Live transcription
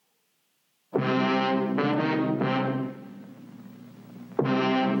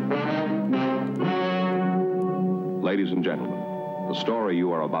Ladies and gentlemen, the story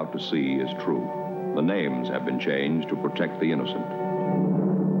you are about to see is true. The names have been changed to protect the innocent.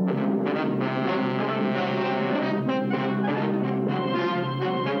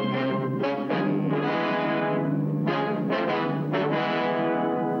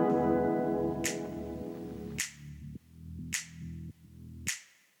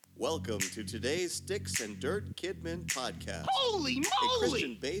 Welcome to today's Sticks and Dirt Kidmin podcast. Holy moly! A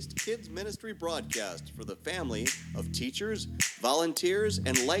Christian-based kids ministry broadcast for the family of teachers, volunteers,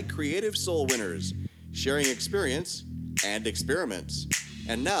 and like creative soul winners, sharing experience and experiments.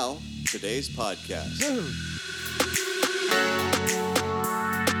 And now, today's podcast.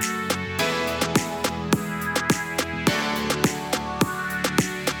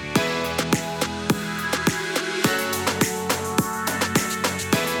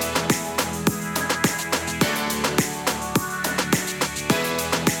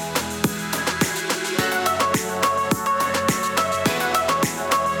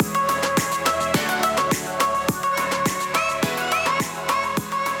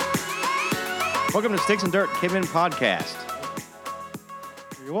 Welcome to Sticks and Dirt Kidmin Podcast.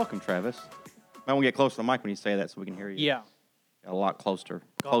 You're welcome, Travis. Might want to get closer to the mic when you say that so we can hear you. Yeah. A lot closer.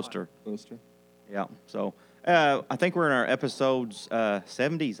 Closer. Yeah. So, I think we're in our episodes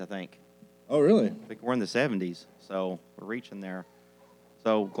 70s, I think. Oh, really? I think we're in the 70s, so we're reaching there.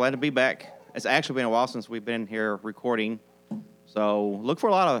 So, glad to be back. It's actually been a while since we've been here recording. So, look for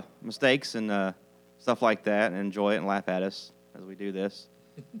a lot of mistakes and stuff like that and enjoy it and laugh at us as we do this.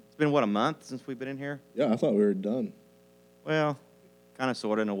 It's been, a month since we've been in here? Yeah, I thought we were done. Well, kind of,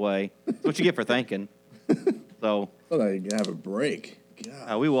 sort of, in a way. That's what you get for thinking. So, I thought I'd have a break.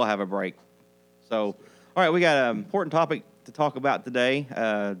 God. we will have a break. So, all right, we got an important topic to talk about today,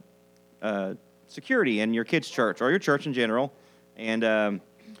 security in your kids' church or your church in general. And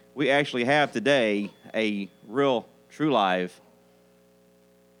we actually have today a real, true live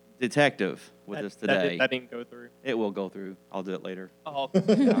detective with us today. That didn't go through. It will go through. I'll do it later. Oh,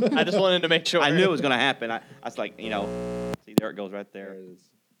 I just wanted to make sure. I knew it was going to happen. I was like, see, there it goes right there.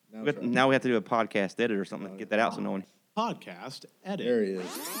 There it is. Now we have to do a podcast edit or something to get that out so no one... Podcast edit. There he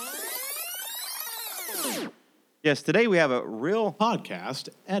is. Yes, today we have a real... Podcast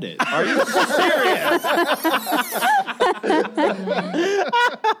edit. Are you serious?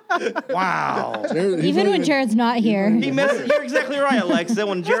 Wow. Even when Jared's not here. You're exactly right, Alexa.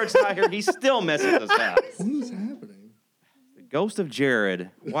 When Jared's not here, he still messes us up. What is happening? The ghost of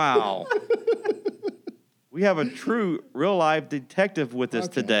Jared. Wow. We have a true, real-life detective with us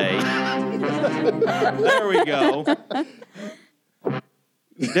today. There we go.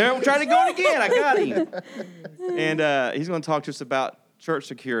 There, I'm trying to go again. I got him. And he's going to talk to us about church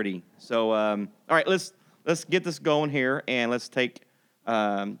security. So, all right, let's get this going here, and let's take,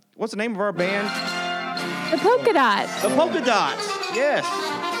 what's the name of our band? The Polka Dots. The Polka Dots. Yes.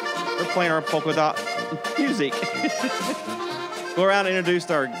 We're playing our polka dot music. Go around and introduce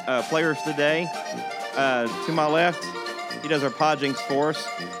our players today. To my left, he does our Podjinx for us.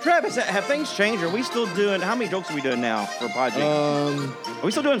 Travis, have things changed? Are we still doing, how many jokes are we doing now for Podjinx? Are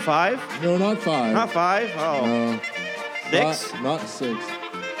we still doing 5? No, not 5. Not 5? Oh. 6? Not 6.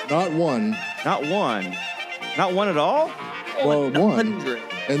 Not 1. Not 1. Not 1 at all? Well, 1. 100.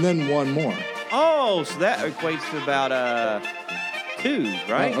 And then 1 more. Oh, so that equates to about 2,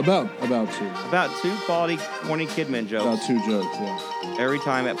 right? About 2. About 2 quality, corny Kidmin jokes. About 2 jokes, yeah. Every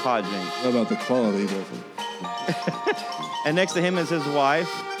time at Podjinx. Not about the quality, but... And next to him is his wife,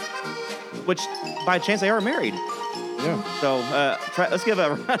 which by chance they are married. Yeah. So let's give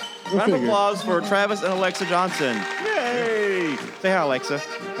a round of applause for Travis and Alexa Johnson. Yay! Say hi, Alexa.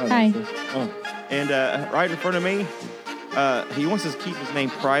 Hi. Oh. And right in front of me, he wants to keep his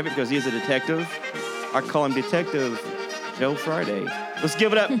name private because he is a detective. I call him Detective Joe Friday. Let's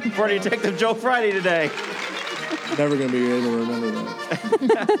give it up for Detective Joe Friday today. Never going to be able to remember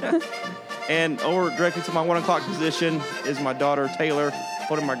that. And over directly to my 1 o'clock position is my daughter, Taylor,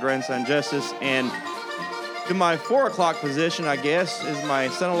 holding my grandson, Justice. And to my 4 o'clock position, I guess, is my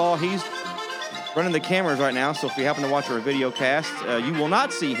son-in-law. He's running the cameras right now, so if you happen to watch our video cast, you will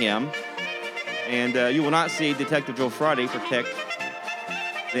not see him. And you will not see Detective Joe Friday protect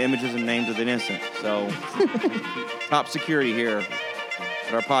the images and names of the innocent. So, top security here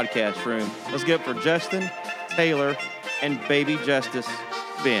at our podcast room. Let's give it for Justin, Taylor, and baby Justice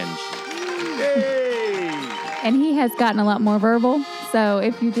Binge. Yay! And he has gotten a lot more verbal. So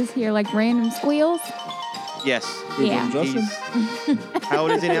if you just hear like random squeals. Yes. Yeah. Justin? How old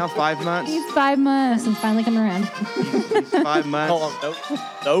is he now? 5 months? He's 5 months and finally coming around. He's 5 months. Hold on.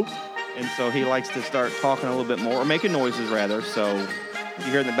 Nope. And so he likes to start talking a little bit more, or making noises rather. So you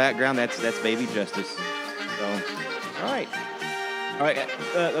hear in the background, that's baby Justice. So All right.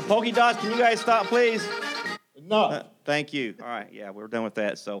 The polka dots, can you guys stop, please? No. Thank you. All right, yeah, we're done with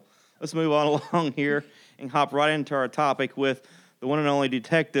that. So let's move on along here and hop right into our topic with the one and only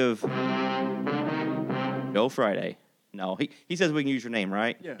Detective Joe Friday. No, he says we can use your name,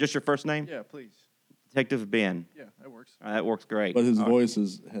 right? Yeah. Just your first name? Yeah, please. Detective Ben. Yeah, that works. All right, that works great. But his All right. voice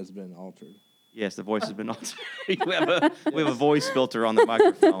has been altered. Yes, the voice has been altered. we have a voice filter on the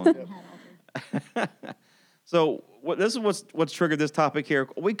microphone. So this is what's triggered this topic here.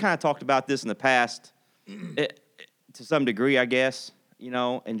 We kind of talked about this in the past, to some degree, I guess,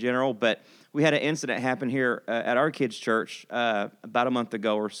 in general. But we had an incident happen here at our kids' church about a month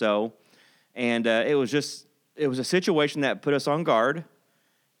ago or so, and it was a situation that put us on guard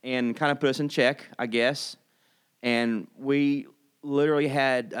and kind of put us in check, I guess. And we literally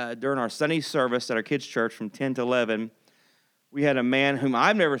had during our Sunday service at our kids' church from 10 to 11, we had a man whom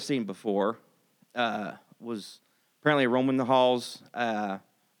I've never seen before. Was apparently roaming the halls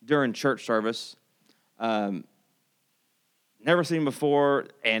during church service. Never seen him before,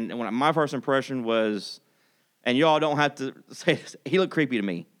 and my first impression was, and y'all don't have to say this, he looked creepy to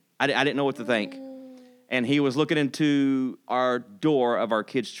me. I didn't know what to think. And he was looking into our door of our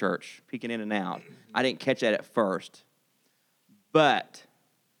kids' church, peeking in and out. I didn't catch that at first. But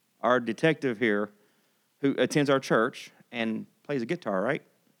our detective here, who attends our church and plays a guitar, right?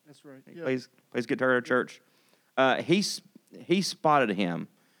 That's right. He Yeah. plays guitar at church. He spotted him,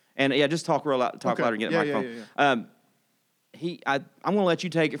 and yeah, just talk louder and get the microphone. I'm going to let you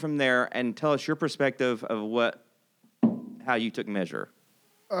take it from there and tell us your perspective of how you took measure.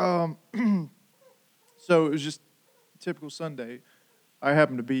 So it was just a typical Sunday. I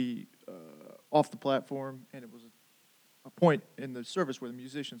happened to be off the platform, and it was a point in the service where the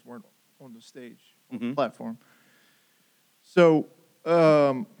musicians weren't on the stage, on the platform. So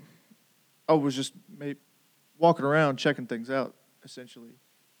I was just walking around checking things out, essentially.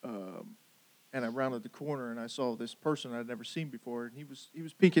 And I rounded the corner, and I saw this person I'd never seen before, and he was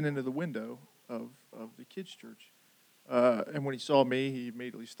peeking into the window of the kids' church. And when he saw me, he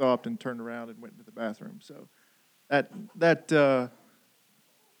immediately stopped and turned around and went into the bathroom. So that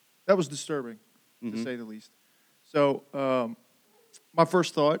was disturbing, to say the least. So my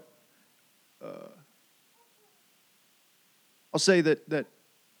first thought, I'll say that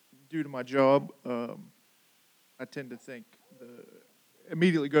due to my job, I tend to think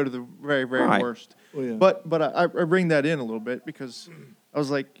immediately go to the very, very Right. worst. Oh, yeah. But I bring that in a little bit because I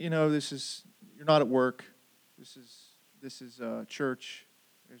was like, you're not at work. This is church.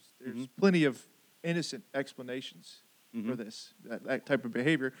 There's plenty of innocent explanations for that type of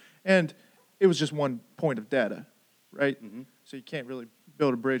behavior, and it was just one point of data, right? So you can't really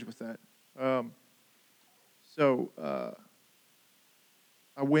build a bridge with that. So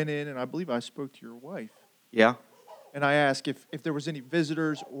I went in, and I believe I spoke to your wife. Yeah. And I asked if there was any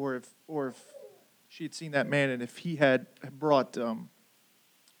visitors or if she had seen that man and if he had brought Brought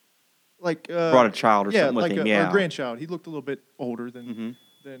a child or something with like him. a grandchild. He looked a little bit older than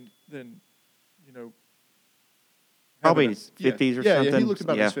Probably having his 50s or yeah, something. Yeah, he looked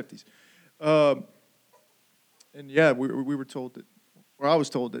about in his 50s. And yeah, we were told that, or I was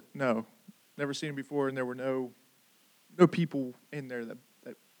told that no, never seen him before, and there were no people in there that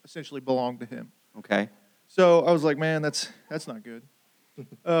essentially belonged to him. Okay. So I was like, man, that's not good.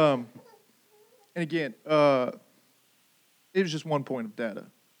 And again, it was just one point of data.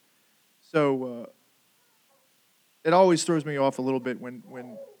 So it always throws me off a little bit when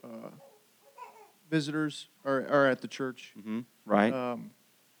visitors are at the church, Right.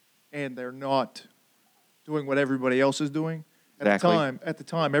 and they're not doing what everybody else is doing. Exactly. At the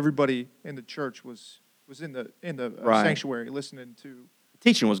time, everybody in the church was in the Right. sanctuary listening to.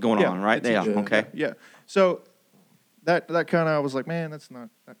 Teaching was going on, right? the Yeah. teaching. Okay. Yeah. So that kind of, I was like, man, that's not.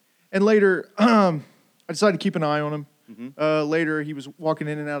 And later, I decided to keep an eye on him. Later, he was walking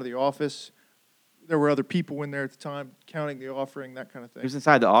in and out of the office. There were other people in there at the time counting the offering, that kind of He thing. was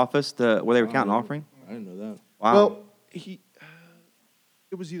inside the office where they were counting offering. I didn't know that. Wow. Well, it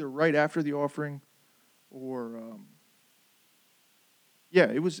was either right after the offering, or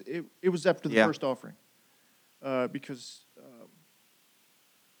it was after the first offering, because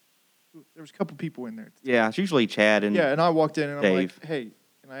there was a couple people in there. Yeah, it's usually Chad and Yeah, and I walked in and I'm Dave. like, hey,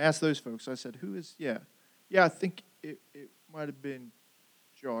 and I asked those folks. I said, who is? Yeah, I think it might have been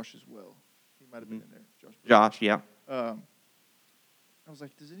Josh as well. He might have been in there, Josh. Yeah. I was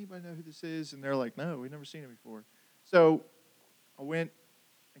like, does anybody know who this is? And they're like, no, we've never seen him before. So I went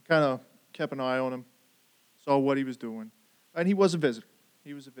and kind of kept an eye on him, saw what he was doing. And he was a visitor.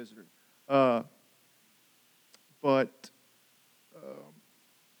 But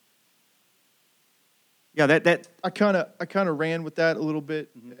Yeah, that I kind of ran with that a little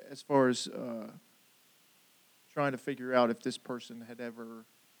bit as far as trying to figure out if this person had ever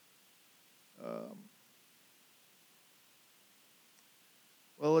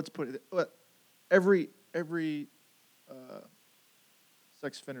well, let's put it every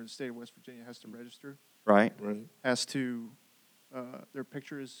sex offender in the state of West Virginia has to register, right. Right. has to their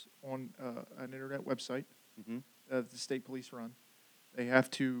picture is on an internet website Mm-hmm. the state police run. They have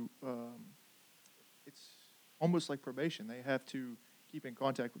to it's almost like probation. They have to keep in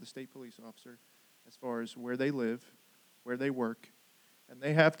contact with the state police officer as far as where they live, where they work, and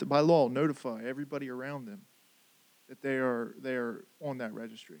they have to, by law, notify everybody around them that they are on that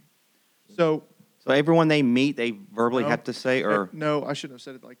registry. So So everyone they meet, they verbally No. have to say, or no, I shouldn't have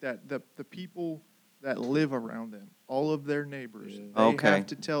said it like that. The people that live around them, all of their neighbors, Yeah. they Okay. have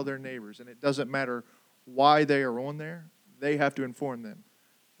to tell their neighbors, and it doesn't matter why they are on there. They have to inform them.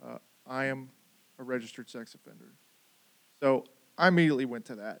 I am a registered sex offender. So I immediately went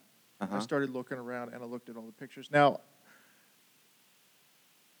to that. I Uh-huh. started looking around and I looked at all the pictures. Now,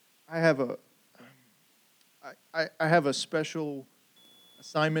 I have a special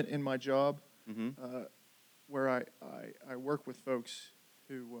assignment in my job Mhm. where I work with folks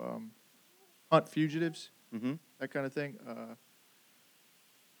who hunt fugitives, Mhm. that kind of thing.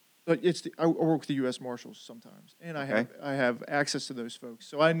 But I work with the U.S. Marshals sometimes, and Okay. I have access to those folks.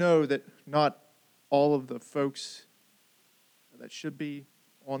 So I know that not all of the folks that should be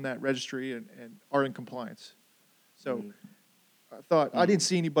on that registry and are in compliance. So I thought I didn't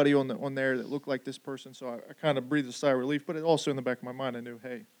see anybody on there that looked like this person, so I kind of breathed a sigh of relief. But it also in the back of my mind, I knew,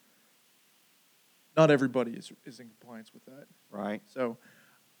 hey, not everybody is in compliance with that. right. So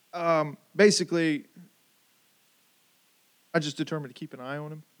basically, I just determined to keep an eye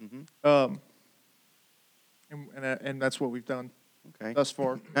on him, Mhm. and that's what we've done Okay. thus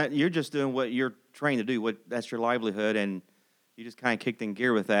far. You're just doing what you're trained to do. That's your livelihood, and you just kind of kicked in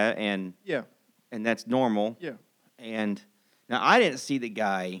gear with that, and Yeah, that's normal. yeah. And now I didn't see the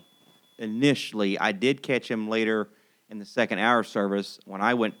guy initially. I did catch him later in the second hour service when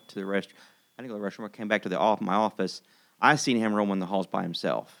I went to the restroom. I didn't go to the restroom. I came back to my office. I seen him roaming the halls by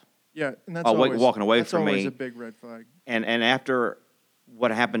himself. Yeah, and that's Oh, always walking away that's from always me. a big red flag. And after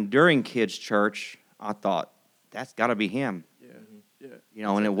what happened during kids' church, I thought that's got to be him. Yeah, yeah. You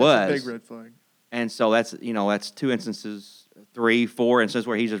know, and it That's was. a big red flag. And so that's 2 instances, 3, 4 instances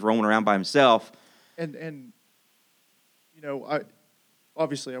where he's just roaming around by himself. And I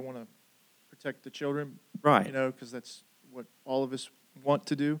obviously I want to protect the children, Right. because that's what all of us want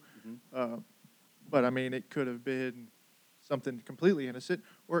to do. But I mean, it could have been something completely innocent,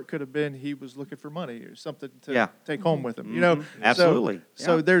 or it could have been he was looking for money or something to Yeah. take home with him. Mhm. Absolutely.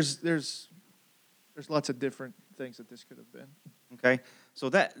 So Yeah. there's lots of different things that this could have been. Okay. So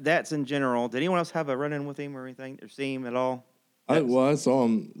that's in general. Did anyone else have a run-in with him or anything, or see him at all? I saw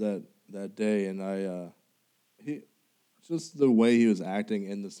him that day, and he just the way he was acting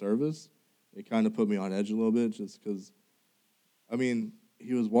in the service, it kind of put me on edge a little bit, just because. I mean,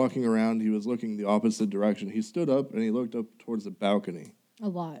 he was walking around. He was looking the opposite direction. He stood up and he looked up towards the balcony A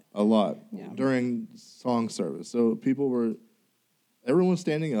lot. a lot Yeah. during song service. So everyone was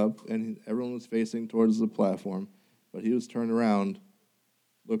standing up and everyone was facing towards the platform, but he was turned around,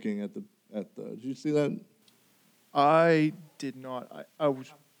 looking at the. Did you see that? I did not. I was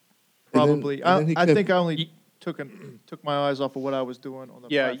And then- probably. and then he I kept- think I only took my eyes off of what I was doing on the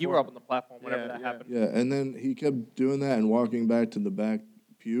Yeah, platform. you were up on the platform whenever Yeah, that yeah. happened. Yeah, and then he kept doing that and walking back to the back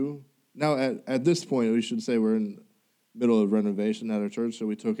pew. Now, at this point, we should say we're in the middle of renovation at our church, so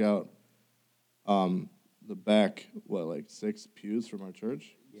we took out the back, like 6 pews from our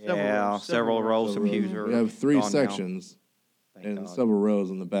church? Yeah, several rows of pews are We have 3 gone now. sections Thank and God. several rows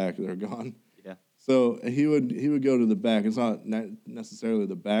in the back that are gone. Yeah. So he would go to the back. It's not necessarily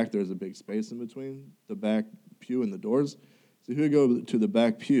the back. There's a big space in between the back pew and the doors. So he would go to the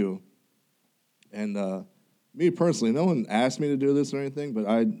back pew. And me personally, no one asked me to do this or anything, but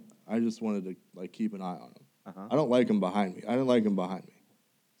I just wanted to keep an eye on him. Uh-huh. I don't like him behind me. I didn't like him behind me.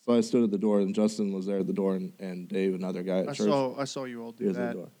 So I stood at the door, and Justin was there at the door, and Dave, another guy at I church. saw you all He do was at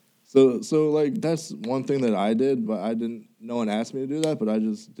that. the door. So that's one thing that I did, but no one asked me to do that, but I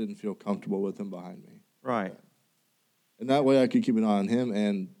just didn't feel comfortable with him behind me. Right. And that way I could keep an eye on him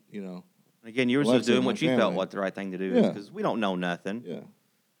and, And again, you were Alexa just doing and what my you felt family. what the right thing to do Yeah. because we don't know nothing. yeah.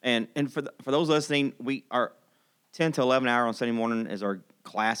 And for those listening, we are 10 to 11 hour on Sunday morning is our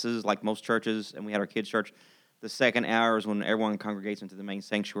classes, like most churches, and we had our kids' church. The second hour is when everyone congregates into the main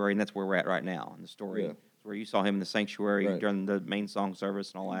sanctuary, and that's where we're at right now in the story. Yeah. It's where you saw him in the sanctuary Right. during the main song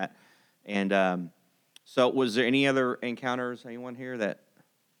service and all that. And so was there any other encounters, anyone here that?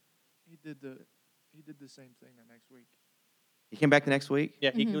 He did he did the same thing the next week, He came back the next week?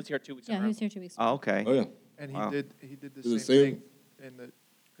 Yeah, he was here 2 weeks in a Yeah, row. he was here 2 weeks ago. Oh, okay. Oh yeah. and Wow. he did the Did the same same- thing in the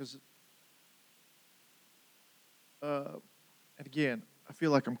because. And again, I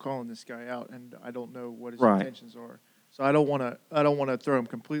feel like I'm calling this guy out, and I don't know what his Right. intentions are. So I don't want to throw him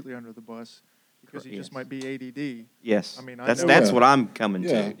completely under the bus because he Yes. just might be ADD. Yes. I mean, I that's know- that's Yeah. what I'm coming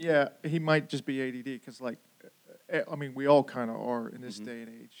Yeah. to. Yeah, he might just be ADD because, like, I mean, we all kind of are in this day and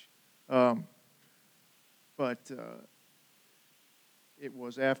age. But it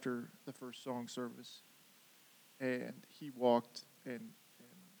was after the first song service, and he walked in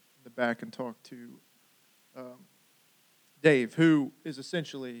the back and talked to Dave, who is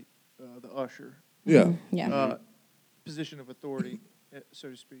essentially the usher, Yeah. Yeah. position of authority, so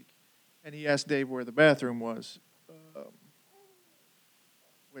to speak. And he asked Dave where the bathroom was,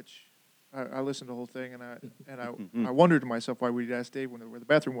 which I listened to the whole thing, and I wondered to myself why we'd ask Dave where the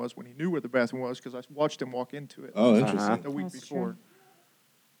bathroom was when he knew where the bathroom was, because I watched him walk into it Oh, interesting. the week That's before. true.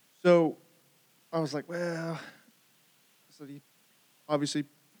 So I was like, well, so he obviously,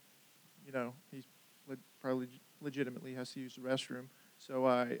 he's probably legitimately has to use the restroom. So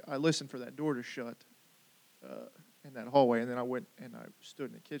I listened for that door to shut in that hallway, and then I went and I stood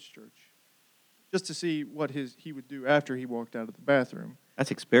in the kids' church just to see what he would do after he walked out of the bathroom. That's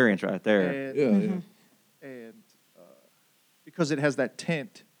experience right there. And, Yeah, Mm-hmm. yeah. and because it has that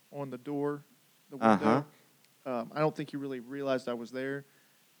tent on the door, the window, I don't think he really realized I was there,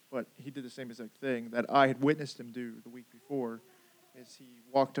 but he did the same exact thing that I had witnessed him do the week before. Is he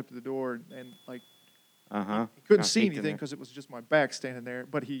walked up to the door and like Uh-huh. he couldn't I see peeked in anything there. because it was just my back standing there,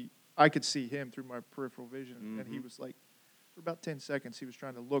 but I could see him through my peripheral vision, and Mm-hmm. he was like, for about 10 seconds, he was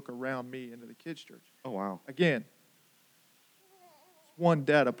trying to look around me into the kids' church. Oh, wow. Again, it's one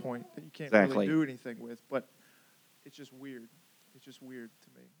data point that you can't Exactly. really do anything with, but it's just weird. It's just weird to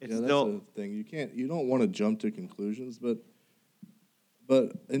me. It's Yeah, that's still, the thing. You don't want to jump to conclusions, but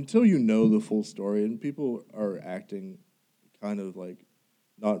until you know the full story, and people are acting kind of like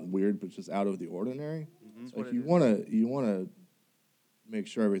not weird, but just out of the ordinary. That's what Like it you is. want to make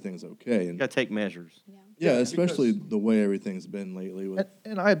sure everything's okay, you and got to take measures. Yeah. yeah, Yeah, especially because- the way everything's been lately. With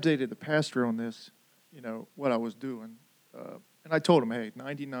And I updated the pastor on this, what I was doing. And I told him, hey,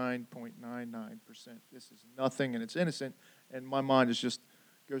 99.99%, this is nothing and it's innocent. And my mind is just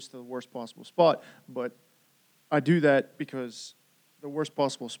goes to the worst possible spot. But I do that because the worst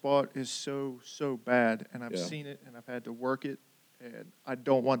possible spot is so, so bad. And I've Yeah. seen it and I've had to work it. And I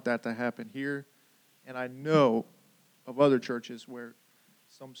don't want that to happen here. And I know of other churches where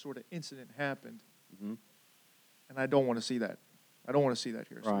some sort of incident happened. Mhm. And I don't want to see that. I don't want to see that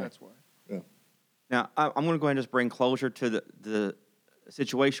here. So Right. that's why. yeah, Now, I'm going to go ahead and just bring closure to the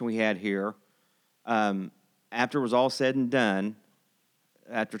situation we had here. After it was all said and done,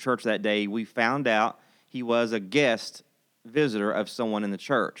 after church that day, we found out he was a guest visitor of someone in the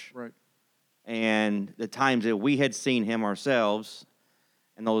church. Right. And the times that we had seen him ourselves,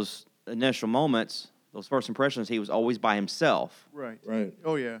 and those initial moments, those first impressions, he was always by himself. Right. right.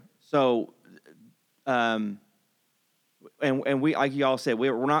 Oh yeah. So, and we, like y'all said,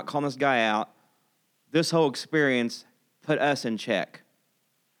 we're not calling this guy out. This whole experience put us in check.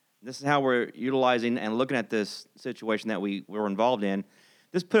 This is how we're utilizing and looking at this situation that we were involved in.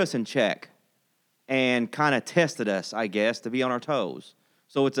 This put us in check and kind of tested us, I guess, to be on our toes.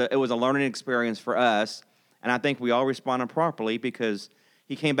 So it was a learning experience for us, and I think we all responded properly because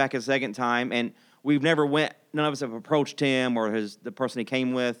he came back a second time, and none of us have approached him or the person he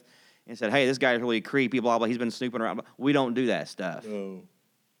came with and said, hey, this guy's really creepy, blah, blah, he's been snooping around. We don't do that stuff. So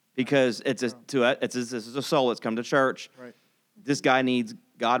Because it's this is a soul that's come to church. Right. This guy needs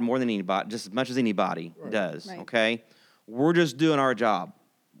God more than anybody, just as much as anybody does. Right. Okay, we're just doing our job.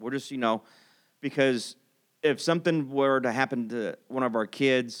 We're just because if something were to happen to one of our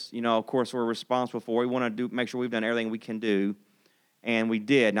kids, of course we're responsible for. We want to make sure we've done everything we can do, and we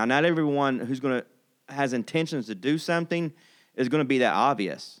did. Now, not everyone has intentions to do something is going to be that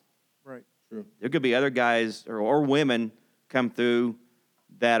obvious. Right. true. There could be other guys or women come through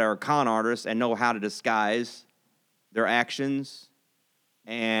that are con artists and know how to disguise their actions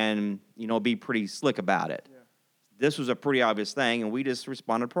and, be pretty slick about it. Yeah. This was a pretty obvious thing, and we just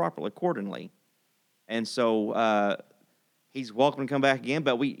responded properly, accordingly. And so he's welcome to come back again,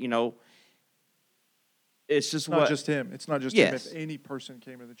 but it's just It's not just him. It's not just him. Yes. If any person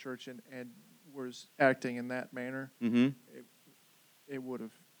came to the church and was acting in that manner, Mm-hmm. it would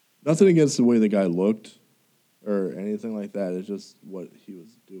have. Nothing against the way the guy looked or anything like that. It's just what he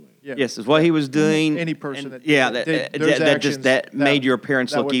was doing. Yeah. Yes, it's what he was doing. Any person and that yeah, did that those just actions, that made your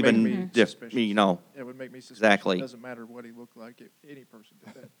appearance that look would make even me different. suspicious. It would make me suspicious. Exactly. It doesn't matter what he looked like. If any person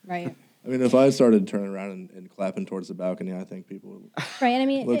did that. Right. I mean, if I started turning around and clapping towards the balcony, I think people would Right, and I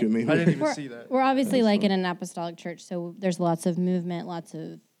mean, look at me. I didn't even we're, see that. we're obviously That's like in fine. an apostolic church, so there's lots of movement, lots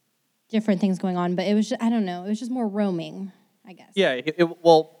of different things going on. But it was, I don't know, it was just more roaming, I guess. Yeah.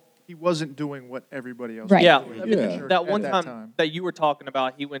 Well, He wasn't doing what everybody else Right. yeah. was I doing. mean, in the Yeah. church that at one that time that you were talking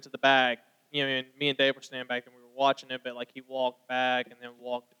about, he went to the back. You know, and me and Dave were standing back and we were watching it, but like he walked back and then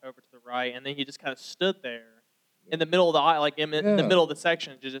walked over to the right, and then he just kind of stood there in the middle of the aisle, like in the Yeah. middle of the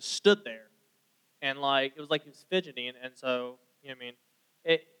section, just stood there, and like it was like he was fidgeting, and so you know, what I mean,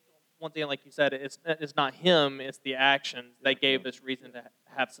 it. Once again, like you said, it's not him, it's the actions that gave us reason to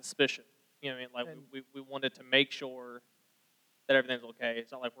have suspicion. You know, what I mean, like we wanted to make sure that everything's okay.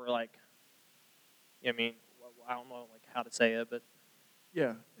 It's not like we're like, you know, what I mean, I don't know like how to say it, but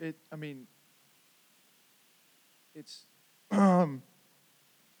Yeah, it's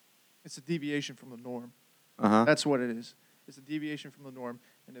it's a deviation from the norm. Uh-huh. That's what it is. It's a deviation from the norm.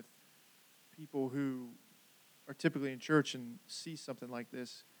 And if people who are typically in church and see something like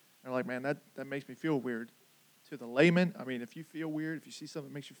this, they're like, man, that makes me feel weird. To the layman, I mean, if you feel weird, if you see something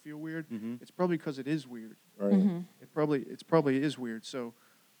that makes you feel weird, it's probably because it is weird. Right. Mm-hmm. It probably is weird. So,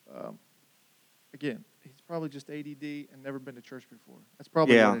 again, he's probably just ADD and never been to church before. That's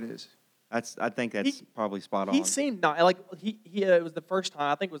probably Yeah. what it is. I think that's probably spot on. he seemed not like he it was the first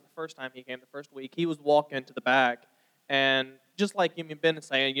time. I think it was the first time he came. The first week he was walking to the back, and just like you mean Ben is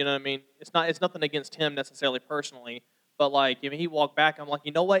saying, you know what I mean. It's nothing against him necessarily personally, but like I mean, he walked back. I'm like,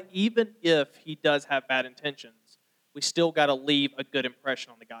 you know what? Even if he does have bad intentions, we still got to leave a good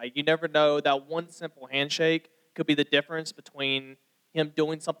impression on the guy. You never know, that one simple handshake could be the difference between him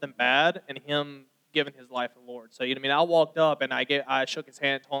doing something bad and him giving his life to the Lord. So you know what I mean. I walked up and I shook his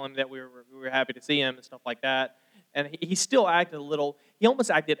hand, told him that we were happy to see him and stuff like that. And he still acted a little. He almost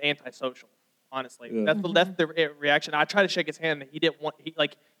acted antisocial. Honestly, Yeah. that's the reaction. I tried to shake his hand, and he didn't want.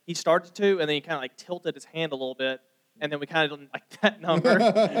 He started to, and then he kind of like tilted his hand a little bit, and then we kind of didn't like that number. You know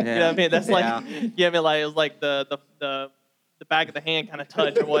what I mean? That's like, yeah, I mean, like it was like the back of the hand kind of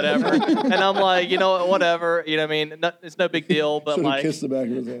touch or whatever. And I'm like, you know, whatever. You know what I mean? It's no big deal, but Should have like, kissed the back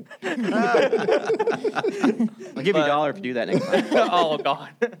of his hand. I'll give you $1 if you do that next time. oh God.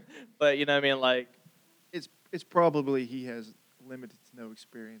 But you know what I mean? Like, It's probably he has limited to no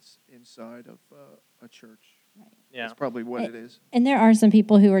experience inside of a church. yeah. That's probably what it is. And there are some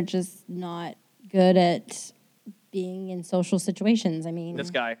people who are just not good at being in social situations. I mean,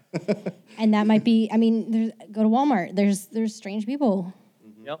 This guy. and that might be. I mean, go to Walmart. There's strange people.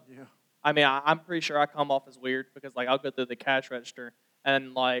 Yep. Yeah. I mean, I'm pretty sure I come off as weird because, like, I'll go through the cash register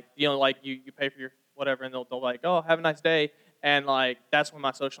and, like, you know, like, you pay for your whatever, and they'll like, oh, have a nice day. And, like, that's when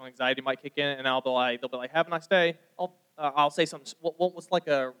my social anxiety might kick in, and they'll be like, have a nice day. I'll say something. What's like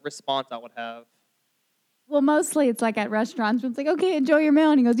a response I would have? Well, mostly it's like at restaurants. It's like, okay, enjoy your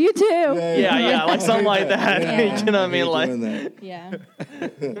meal. And he goes, you too. Yeah, like something like that. Yeah. You know what I I mean? hate Like, doing that.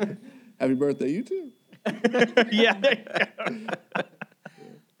 Yeah. Happy birthday, you too. yeah.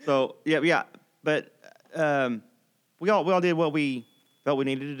 So yeah, but we all did what we felt we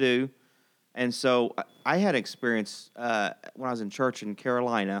needed to do, and so I had experience when I was in church in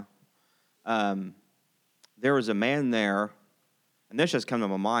Carolina. There was a man there, and this just come to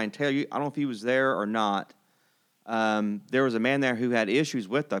my mind. Taylor, I don't know if he was there or not. There was a man there who had issues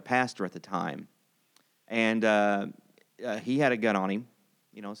with the pastor at the time, and he had a gun on him.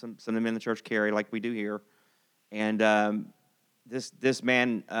 You know, some of the men in the church carry like we do here, and this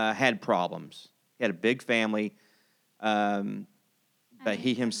man had problems. He had a big family, but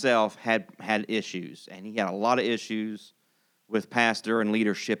he himself had issues, and he had a lot of issues with pastor and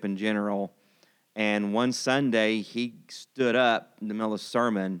leadership in general. And one Sunday, he stood up in the middle of the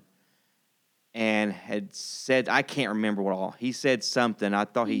sermon and had said, I can't remember what all. He said something. I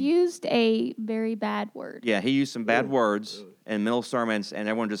thought He used a very bad word. yeah, he used some bad words in the middle of sermons, and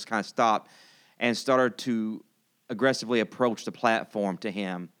everyone just kind of stopped and started to aggressively approach the platform to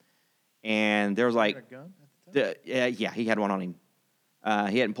him. And there was like, Had a gun at the time? yeah, he had one on him.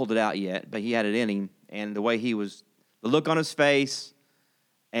 He hadn't pulled it out yet, but he had it in him. And the way he was, the look on his face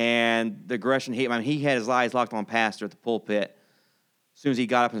and the aggression, he had his eyes locked on pastor at the pulpit as soon as he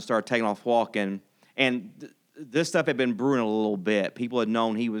got up and started taking off walking. And this stuff had been brewing a little bit. People had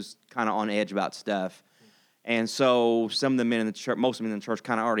known he was kind of on edge about stuff. And so some of the men in the church, most of the men in the church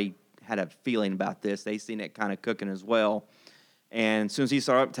kind of already had a feeling about this. They seen it kind of cooking as well. And as soon as he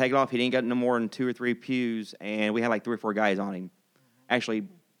started taking off, he didn't get no more than 2 or 3 pews, and we had like 3 or 4 guys on him. Actually,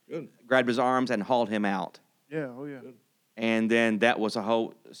 grabbed his arms and hauled him out. Yeah, oh yeah. And then that was a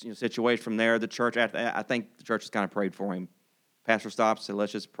whole situation from there. The church, I think the church just kind of prayed for him. Pastor stopped, said,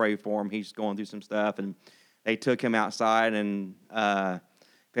 let's just pray for him. He's going through some stuff. And they took him outside and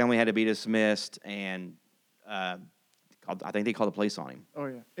family had to be dismissed, and I think they called the police on him. Oh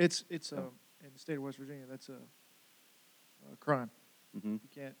yeah, it's in the state of West Virginia. That's a crime. Mm-hmm.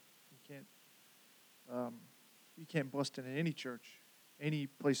 You can't bust into any church, any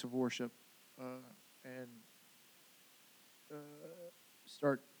place of worship, and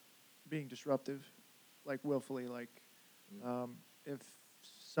start being disruptive, like willfully. Like if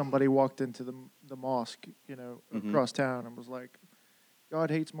somebody walked into the mosque, across town and was like, God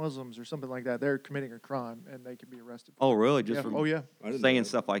hates Muslims or something like that, they're committing a crime and they could be arrested. Oh, really? Just Yeah. for Oh yeah. saying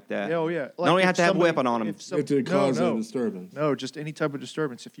stuff like that? Yeah, oh yeah. They don't even if have to have a somebody- weapon on them. if some- To cause no, a disturbance. No, just any type of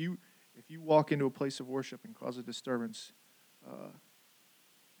disturbance. If you walk into a place of worship and cause a disturbance,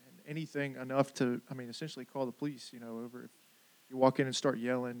 and anything enough to, essentially call the police. Over if you walk in and start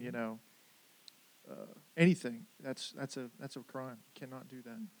yelling, anything. That's a crime. You cannot do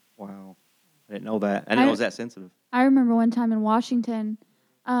that. Wow. I didn't know that. I didn't know it was that sensitive. I remember one time in Washington,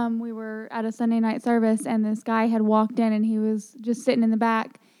 we were at a Sunday night service, and this guy had walked in, and he was just sitting in the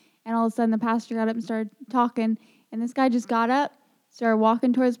back, and all of a sudden the pastor got up and started talking, and this guy just got up, started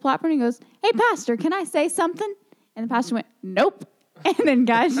walking towards the platform, and he goes, "Hey, pastor, can I say something?" And the pastor went, "Nope." And then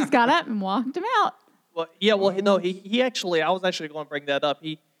guys just got up and walked him out. Well, yeah, well, no, he actually, I was actually going to bring that up.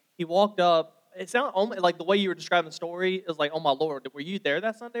 He walked up. It sounded only like the way you were describing the story is like, oh my Lord, were you there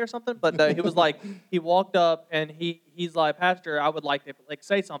that Sunday or something? But he was like, he walked up and he's like, Pastor, I would like to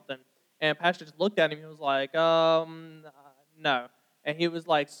say something. And Pastor just looked at him. He was like, no. And he was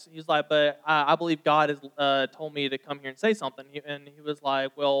like, but I believe God has told me to come here and say something. And he was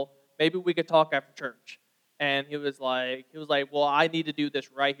like, well, maybe we could talk after church. And he was like, well, I need to do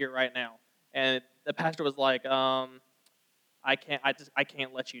this right here, right now. And the pastor was like, I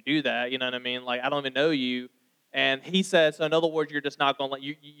can't let you do that. You know what I mean? Like, I don't even know you. And he said, so in other words, you're just not going to let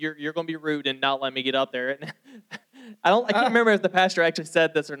you're going to be rude and not let me get up there. And I can't remember if the pastor actually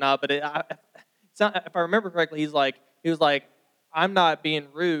said this or not, but if I remember correctly, he was like, I'm not being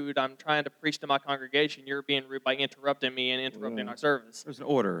rude. I'm trying to preach to my congregation. You're being rude by interrupting me and interrupting our service. There's an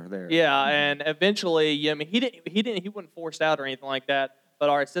order there. Yeah, and eventually, he wasn't forced out or anything like that. But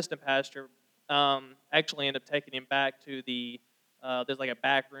our assistant pastor actually ended up taking him back to the there's like a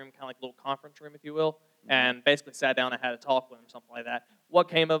back room, kind of like a little conference room, if you will, and basically sat down and had a talk with him, something like that. What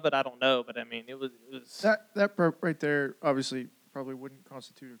came of it, I don't know, but I mean, it was That right there obviously probably wouldn't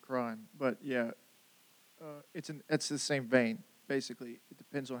constitute a crime, but yeah, it's the same vein. Basically, it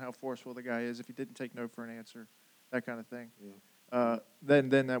depends on how forceful the guy is. If he didn't take no for an answer, that kind of thing,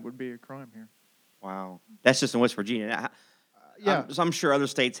 then that would be a crime here. Wow. That's just in West Virginia. Yeah. I'm sure other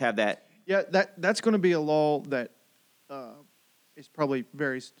states have that. Yeah, that's going to be a law that is probably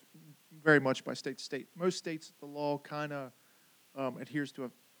varies very much by state to state. Most states, the law kind of adheres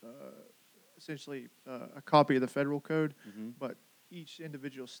to essentially a copy of the federal code, but each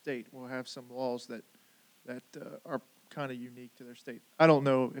individual state will have some laws that are kind of unique to their state. I don't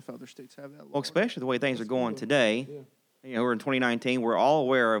know if other states have that law. Well, especially the way things are going today. Yeah. We're in 2019. We're all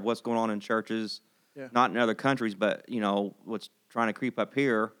aware of what's going on in churches, not in other countries, but, what's trying to creep up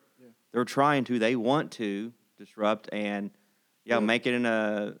here. Yeah. They want to disrupt and, make it in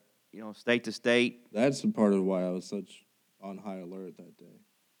a, state to state. That's a part of why I was such on high alert that day.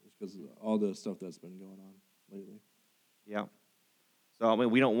 It's because of all the stuff that's been going on lately. Yeah. So,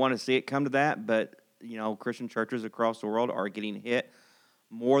 we don't want to see it come to that, but, Christian churches across the world are getting hit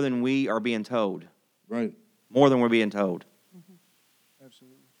more than we are being told. Right. More than we're being told.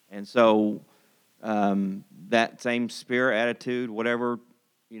 Absolutely. And so that same spirit, attitude, whatever,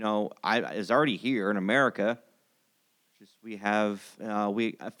 is already here in America. Just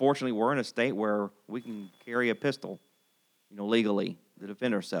fortunately, we're in a state where we can carry a pistol, legally to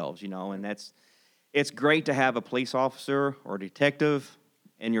defend ourselves, and it's great to have a police officer or a detective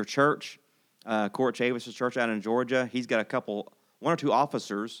in your church. Court Chavis' church out in Georgia, he's got one or two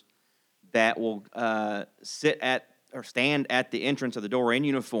officers that will stand at the entrance of the door in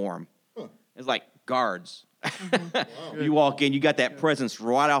uniform. Huh. It's like guards. Wow. You walk in, you got that presence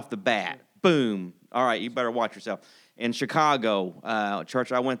right off the bat. Boom. All right, you better watch yourself. In Chicago,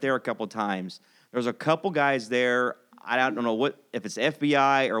 church, I went there a couple times. There's a couple guys there. I don't know if it's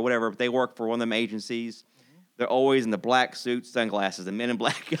FBI or whatever, but they work for one of them agencies. They're always in the black suits, sunglasses, the men in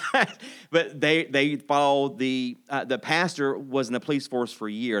black guys. But they follow the pastor was in the police force for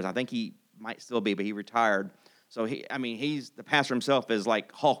years. I think he might still be, but he retired. So he's the pastor himself is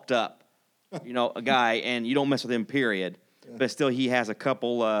like hulked up, a guy, and you don't mess with him, period. Yeah. But still, he has a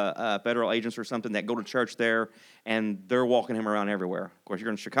couple federal agents or something that go to church there, and they're walking him around everywhere. Of course,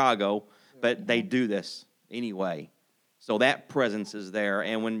 you're in Chicago, but they do this anyway. So that presence is there.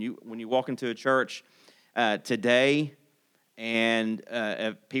 And when you walk into a church today, And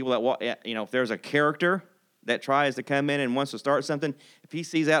if people that walk, if there's a character that tries to come in and wants to start something, if he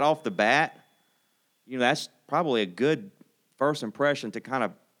sees that off the bat, that's probably a good first impression to kind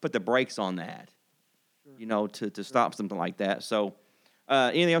of put the brakes on that, to stop something like that. So,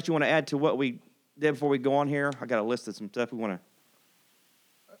 anything else you want to add to what we did before we go on here? I got a list of some stuff we want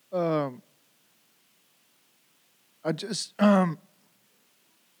to. I just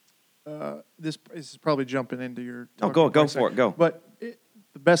this is probably jumping into your. Oh, go for it. Go. But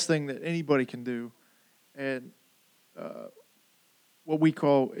the best thing that anybody can do, and what we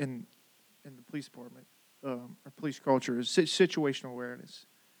call in the police department, our police culture, is situational awareness.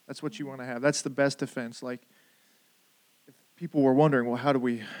 That's what you want to have. That's the best defense. Like, if people were wondering, well, what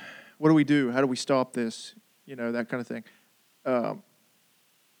do we do? How do we stop this? That kind of thing.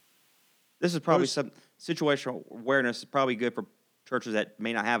 This is probably some situational awareness is probably good for churches that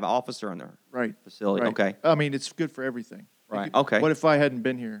may not have an officer in their facility. Right. Okay. I mean, it's good for everything. Right. Okay. What if I hadn't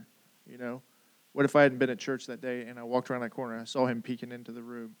been here? What if I hadn't been at church that day and I walked around that corner and I saw him peeking into the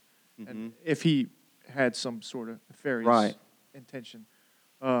room, and if he had some sort of nefarious intention,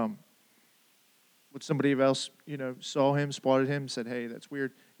 would somebody else, saw him, spotted him, said, "Hey, that's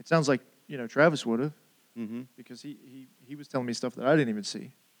weird." It sounds like Travis would have, because he was telling me stuff that I didn't even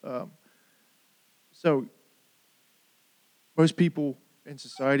see. So most people in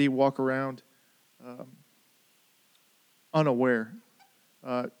society walk around unaware.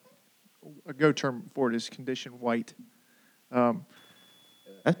 A go term for it is condition white. That's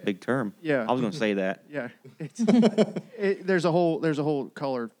a big term. Yeah, I was going to say that. Yeah, there's a whole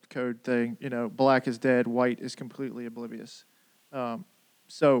color code thing. Black is dead, white is completely oblivious.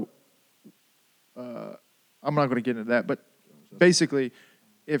 So I'm not going to get into that, but basically,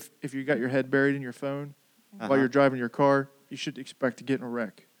 if you got your head buried in your phone while you're driving your car, you should expect to get in a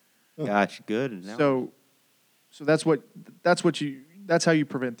wreck. Gotcha. Good. So that's how you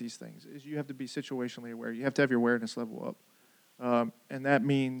prevent these things. Is you have to be situationally aware. You have to have your awareness level up, and that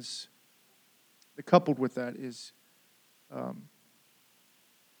means, coupled with that is,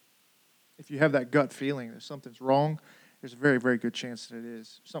 if you have that gut feeling that something's wrong, there's a very, very good chance that it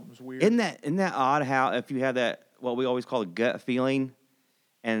is. Something's weird. Isn't that odd? How if you have that what we always call a gut feeling,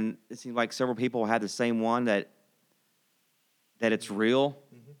 and it seems like several people had the same one that it's real.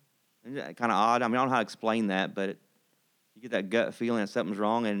 Isn't that kind of odd? I mean, I don't know how to explain that, but you get that gut feeling that something's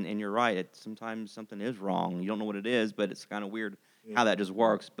wrong, and you're right. Sometimes something is wrong. You don't know what it is, but it's kind of weird how that just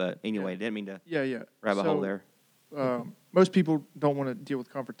works. But anyway, didn't mean to rabbit hole there. Most people don't want to deal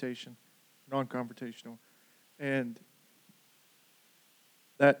with confrontation, non-confrontational, and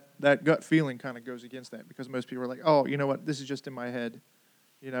that gut feeling kind of goes against that, because most people are like, oh, you know what, this is just in my head.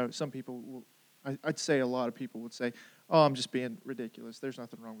 Some people will, I'd say a lot of people would say, oh, I'm just being ridiculous. There's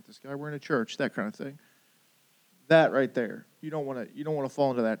nothing wrong with this guy. We're in a church, that kind of thing. That right there, you don't want to fall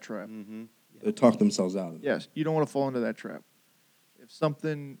into that trap. Mm-hmm. They talk themselves out of it. Yes, you don't want to fall into that trap. If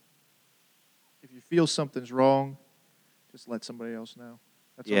you feel something's wrong, just let somebody else know.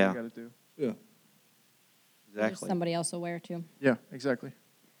 That's all you got to do. Yeah. Exactly. There's somebody else aware too. Yeah, exactly.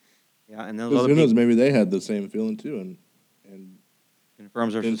 Yeah, and then Who knows? Maybe they had the same feeling too, and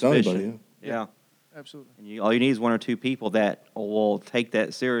confirms their didn't tell suspicion. anybody. Yeah. Absolutely. And all you need is one or two people that will take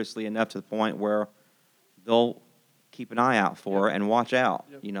that seriously enough to the point where they'll keep an eye out for it and watch out.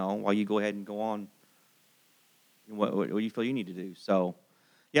 While you go ahead and go on what you feel you need to do. So,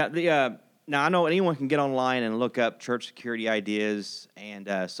 now I know anyone can get online and look up church security ideas, and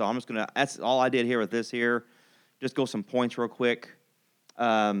so I'm just gonna. That's all I did here with this here. Just go some points real quick.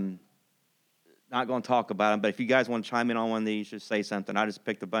 Not going to talk about them, but if you guys want to chime in on one of these, just say something. I just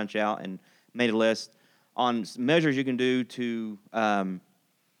picked a bunch out and made a list on measures you can do to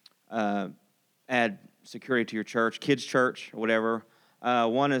add security to your church, kids' church, or whatever.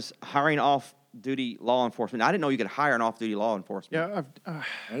 One is hiring off-duty law enforcement. I didn't know you could hire an off-duty law enforcement. Yeah, I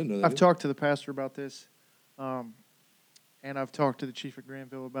didn't know that. I've talked to the pastor about this, and I've talked to the chief of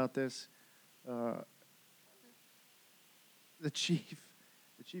Granville about this. The chief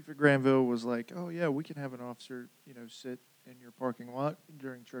of Granville was like, "Oh yeah, we can have an officer, sit in your parking lot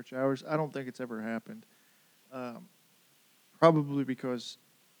during church hours." I don't think it's ever happened. Probably because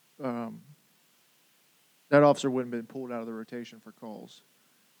that officer wouldn't have been pulled out of the rotation for calls.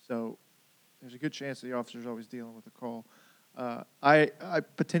 So there's a good chance the officer's always dealing with a call. I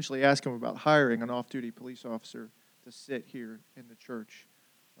potentially asked him about hiring an off-duty police officer to sit here in the church,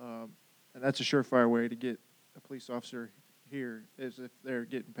 and that's a surefire way to get a police officer here, is if they're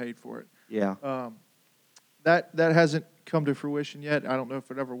getting paid for it. Yeah. That hasn't come to fruition yet. I don't know if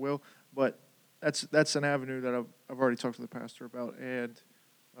it ever will, but that's an avenue that I've already talked to the pastor about, and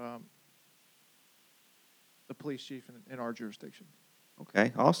the police chief in our jurisdiction.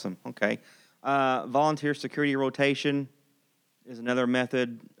 Okay, awesome. Okay. Volunteer security rotation is another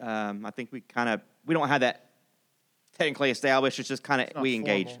method. I think we don't have that technically established. It's just kind It's of not we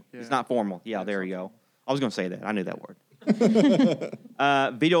engage. formal, yeah. It's not formal. Yeah, Yeah, it's there not you go. formal. I was going to say that. I knew that word.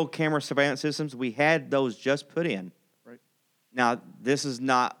 Video camera surveillance systems. We had those just put in. Right. Now, this is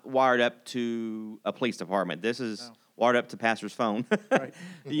not wired up to a police department. This is No. wired up to pastor's phone. Right.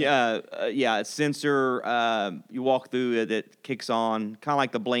 Yeah, it's sensor. You walk through it, it kicks on, kind of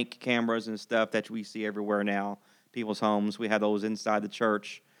like the Blink cameras and stuff that we see everywhere now. People's homes. We have those inside the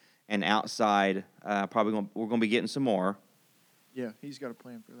church and outside. We're going to be getting some more. Yeah, he's got a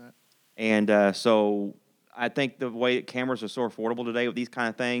plan for that. And so I think the way that cameras are so affordable today with these kind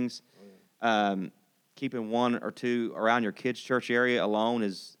of things, keeping one or two around your kids' church area alone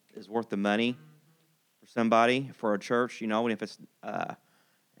is worth the money for somebody, for a church, and if it's, I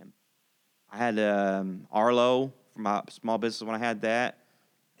had Arlo for my small business when I had that.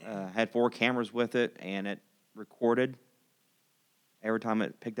 Had 4 cameras with it, and it recorded every time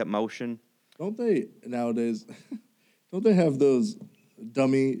it picked up motion. Don't they nowadays? Don't they have those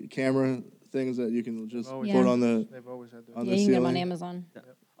dummy camera things that you can just Always- put on the They've always had those. on Yeah, the you can get them on ceiling? Amazon.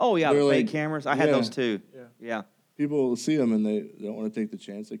 Oh, yeah, the They're fake like- cameras. I had yeah. those too. Yeah. Yeah. People see them and they don't want to take the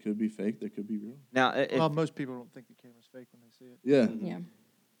chance. They could be fake. They could be real. Now, Well, most people don't think the camera's fake when they see it. Yeah. Yeah.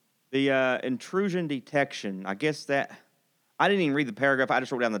 the intrusion detection, I guess that, I didn't even read the paragraph. I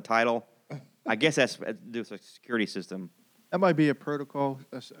just wrote down the title. I guess that's to do with a security system. That might be a protocol,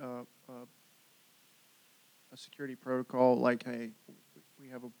 a security protocol, like, hey, we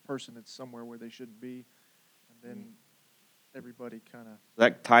have a person that's somewhere where they shouldn't be, and then everybody kind of,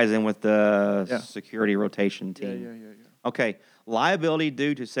 That ties in with the Yeah. security rotation yeah, team. yeah. Okay, liability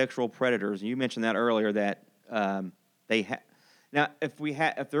due to sexual predators. You mentioned that earlier. That they have. Now, if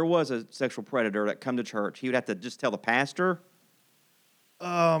there was a sexual predator that come to church, he would have to just tell the pastor.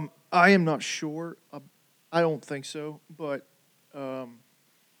 I am not sure. I don't think so, but Are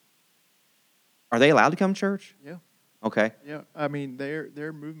they allowed to come to church? yeah. Okay. Yeah, I mean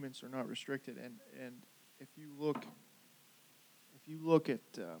their movements are not restricted, and if you look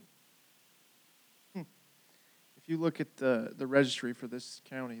at the registry for this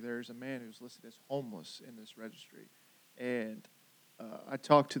county, there's a man who's listed as homeless in this registry, and I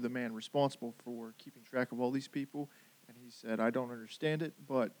talked to the man responsible for keeping track of all these people, and he said, I don't understand it,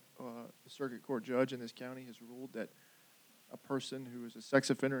 but the circuit court judge in this county has ruled that a person who is a sex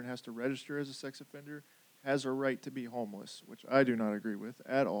offender and has to register as a sex offender has a right to be homeless, which I do not agree with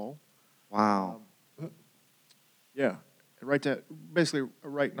at all. Wow. Yeah, basically a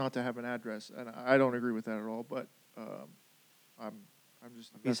right not to have an address, and I don't agree with that at all. But I'm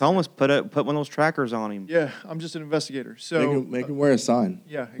just He's homeless. Put one of those trackers on him. Yeah, I'm just an investigator. So Make him wear a sign.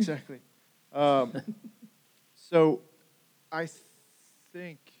 yeah, exactly. So I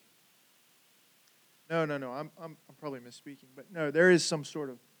think no. I'm probably misspeaking, but no, there is some sort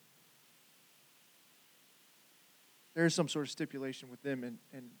of stipulation with them in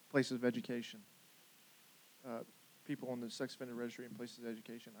places of education. People on the sex offender registry and places of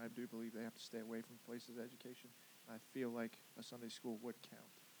education, I do believe they have to stay away from places of education. I feel like a Sunday school would count.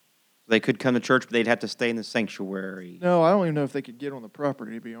 They could come to church, but they'd have to stay in the sanctuary. No, I don't even know if they could get on the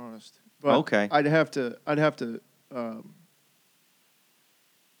property, to be honest. But Okay. I'd have to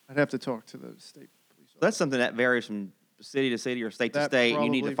talk to the state police. That's something that varies from city to city or state to That state. You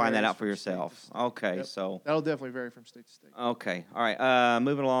need to probably find that varies out for from state to yourself. state. Okay, Yep. so. That'll definitely vary from state to state. Okay, all right.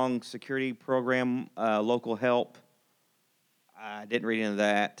 Moving along, security program, local help. I didn't read into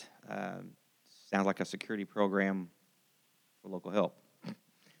that. Sounds like a security program for local help.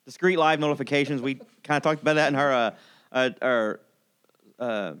 Discrete live notifications. We kind of talked about that in our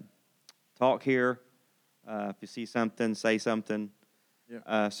talk here. If you see something, say something.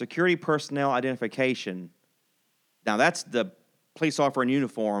 Yeah. Security personnel identification. Now that's the police officer in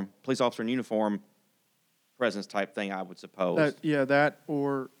uniform presence type thing, I would suppose. That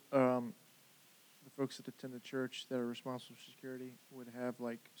or the folks that attend the church that are responsible for security would have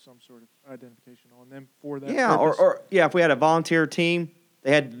like some sort of identification on them for that. Yeah, purpose. or if we had a volunteer team,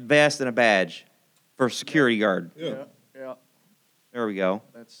 they had vest and a badge for security guard. Yeah. There we go.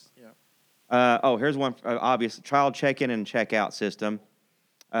 That's yeah. Here's one obvious: child check-in and check-out system.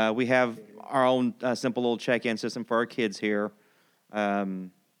 We have our own simple little check-in system for our kids here.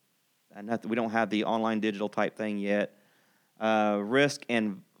 And we don't have the online digital type thing yet. Risk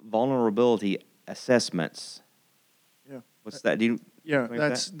and vulnerability assessments. Yeah. What's that? Do you? Yeah, like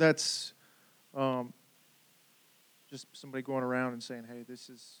that's just somebody going around and saying, "Hey, this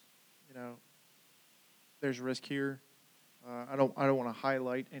is, there's risk here. I don't want to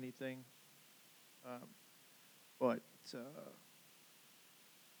highlight anything. But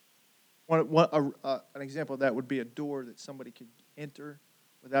an example of that would be a door that somebody could enter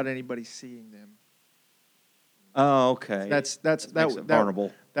without anybody seeing them. Oh, okay. That makes it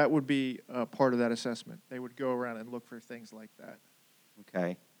vulnerable. That would be part of that assessment. They would go around and look for things like that.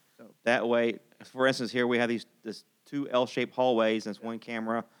 Okay. So That way, for instance, here we have this two L-shaped hallways, and this one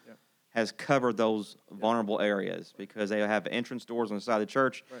camera Yeah. has covered those vulnerable areas because they have entrance doors on the side of the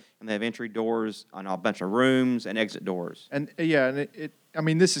church, Right. and they have entry doors on a bunch of rooms and exit doors. and it I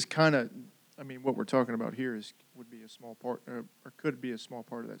mean, this is kind of, I mean, what we're talking about here would be a small part, or could be a small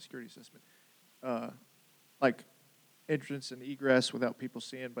part of that security assessment, like entrance and egress without people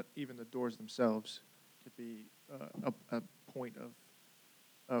seeing, but even the doors themselves could be a point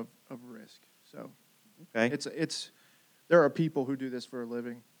of risk. So Okay. there are people who do this for a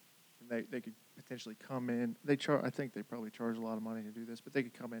living, and they could potentially come in. I think they probably charge a lot of money to do this, but they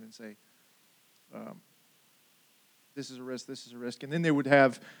could come in and say, this is a risk, this is a risk, and then they would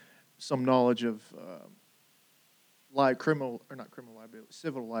have some knowledge of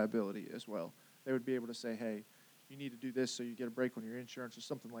civil liability as well. They would be able to say, hey, you need to do this so you get a break on your insurance or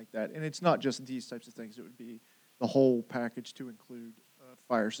something like that. And it's not just these types of things. It would be the whole package to include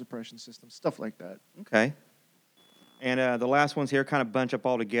fire suppression systems, stuff like that. Okay. And the last ones here kind of bunch up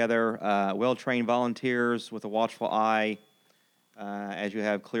all together. Well-trained volunteers with a watchful eye, as you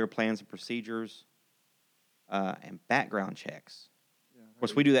have clear plans and procedures, and background checks. Yeah, Of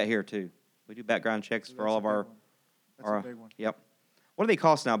course, we do that here too. We do background checks for all of our. That's a big one. Yep. What do they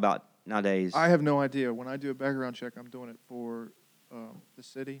cost nowadays? I have no idea. When I do a background check, I'm doing it for the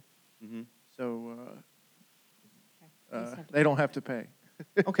city, Mhm. so Okay. Just have to- they don't have to pay.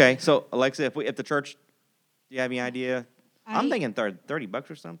 Okay, so Alexa, if the church, do you have any idea? I'm I- thinking $30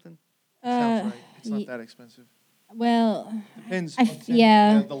 or something. Sounds right. It's not ye- that expensive. Well, Depends.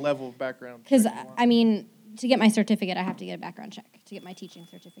 yeah. The level of background. because check you want. I mean, to get my certificate, I have to get a background check to get my teaching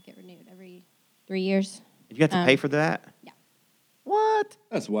certificate renewed every 3 years. Did you have to pay for that? Yeah. What?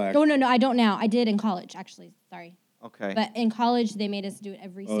 That's whack. Oh no, I don't now. I did in college, actually. Sorry, Okay. but in college they made us do it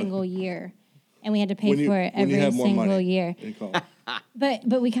every single year, and we had to pay When you- for it when you every have more single money. year. in college.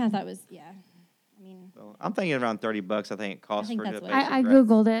 But we kind of thought it was I mean, So I'm thinking around $30. I think it costs think for that's the what basic. I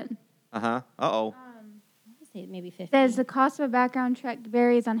Googled it. Uh-huh. Uh-oh. I would say maybe 50. Says the cost of a background check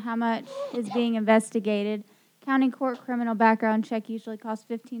varies on how much is being investigated. County court criminal background check usually costs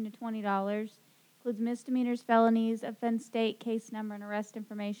 $15 to $20. Includes misdemeanors, felonies, offense date, case number, and arrest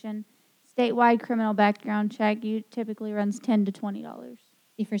information. Statewide criminal background check typically runs $10 to $20.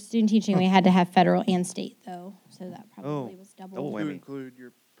 See, for student teaching, we had to have federal and state though, so that probably was double. double To whammy. include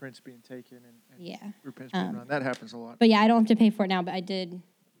your prints being taken and Yeah. your prints being run. That happens a lot. But yeah, I don't have to pay for it now, but I did.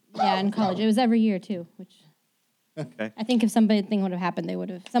 Yeah, in college, it was every year too, which Okay. I think if thing would have happened,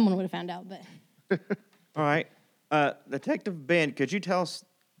 someone would have found out. But All right. Detective Ben, could you tell us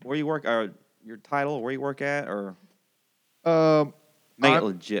where you work, or your title, where you work at, or make it I'm-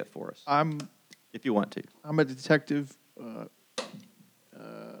 legit for us, I'm if you want to. I'm a detective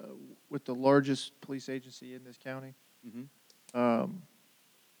with the largest police agency in this county. Mhm.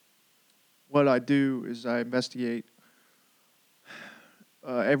 What I do is I investigate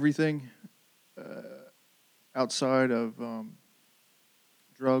everything outside of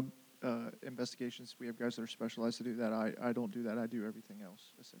drug investigations. We have guys that are specialized to do that. I don't do that. I do everything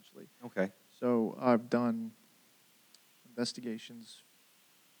else, essentially. Okay. So I've done investigations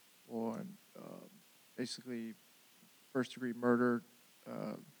on basically first-degree murder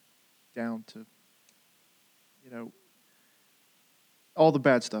down to, all the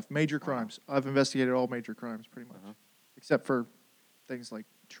bad stuff, major crimes. I've investigated all major crimes pretty much, except for things like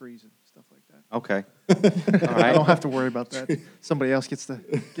trees and stuff like that. Okay. All I right. don't have to worry about that. Somebody else gets to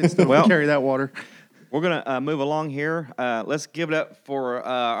Well- carry that water. We're going to move along here. Let's give it up for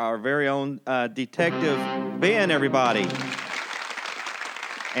our very own Detective Ben, everybody.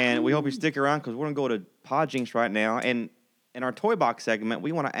 And we hope you stick around because we're going to go to Podjinx right now. And in our Toy Box segment,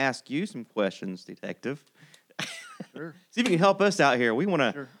 we want to ask you some questions, Detective. Sure. See if you can help us out here. We want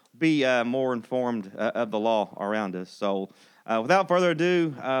to Sure. be more informed of the law around us. So without further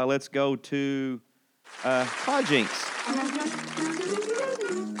ado, let's go to Podjinx.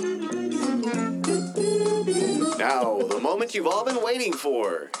 Now, the moment you've all been waiting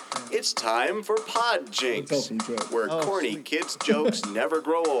for. It's time for Pod Tell Jinx, some jokes. where corny sweet. kids' jokes never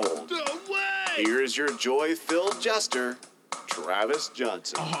grow old. Here's your joy-filled jester, Travis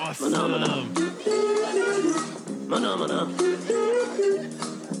Johnson.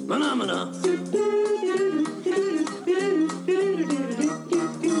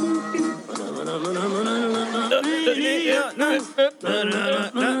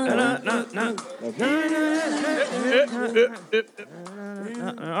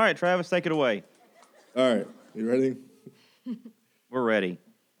 All right, Travis, take it away. All right, you ready? We're ready.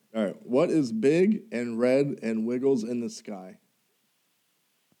 All right. What is big and red and wiggles in the sky?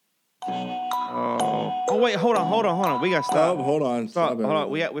 Oh, wait, hold on. We got to stop. Oh, hold on. Stop. Hold on.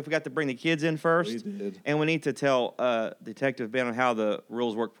 everyone. We forgot to bring the kids in first. We did. And we need to tell Detective Ben on how the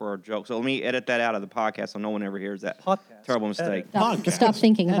rules work for our joke. So let me edit that out of the podcast so no one ever hears that Podcast. terrible mistake. Stop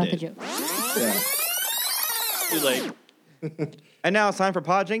thinking about the Edit. joke. Yeah. Too late. And now it's time for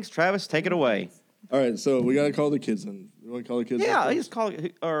Podjinx. Travis, take it away. All right, so we got to call the kids in. You want to call the kids in? Yeah, first? just call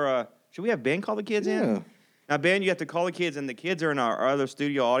or should we have Ben call the kids Yeah. in? Now, Ben, you have to call the kids, and the kids are in our other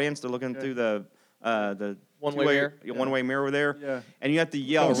studio audience. They're looking through the One-way mirror. one-way mirror over there. Yeah. And you have to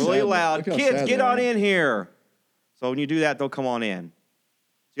yell Look how really sad- loud, look how kids, sad get they on are. in here. So when you do that, they'll come on in.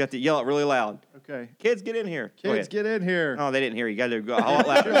 So you have to yell it really loud. Okay. Kids, get in here. Go Kids, ahead. get in here. No, they didn't hear you. You got to go out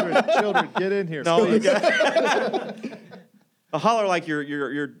loud. Children, get in here. No, you got holler like you're Oh,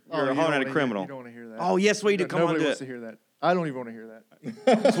 you hollering don't at a wanna hear- criminal. You don't want to hear that. Oh, yes, we do. Come on, Nobody do wants it. to hear that. I don't even want to hear that.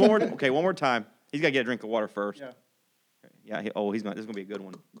 Just one more time. He's got to get a drink of water first. Yeah. Yeah. He's not. This is gonna be a good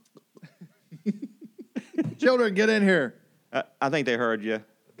one. Children, get in here. I think they heard you.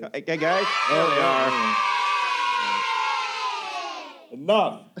 Hey, guys. There they are.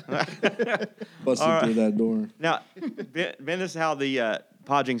 Enough. Busted through that door. Now, Ben, this is how the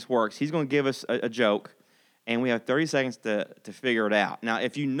Podjinx works. He's going to give us a joke, and we have 30 seconds to figure it out. Now,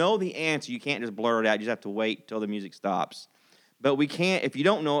 if you know the answer, you can't just blurt it out. You just have to wait till the music stops. But we can't. If you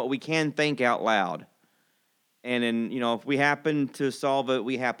don't know it, we can think out loud. And then, if we happen to solve it,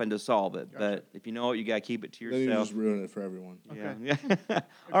 we happen to solve it. But if you know it, you got to keep it to Then you yourself. just ruin it for everyone. Yeah.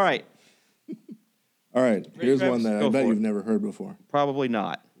 All right. All right, here's Travis? one that I Go bet for you've it. never heard before. Probably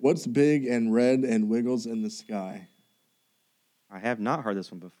not. What's big and red and wiggles in the sky? I have not heard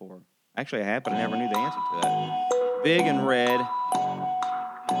this one before. Actually, I have, but I never knew the answer to it. Big and red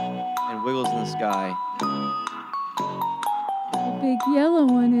and wiggles in the sky. The big yellow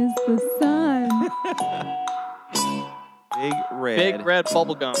one is the sun. Big red. Big red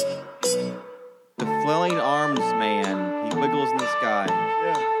bubble gum. The flailing arms man. He wiggles in the sky.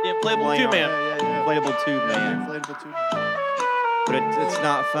 Yeah. The inflatable Flailing two man. Yeah. Inflatable tube man. Inflatable tube. But it's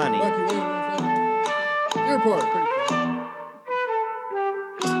not funny. Airport.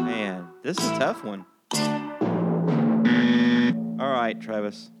 Man, this is a tough one. All right,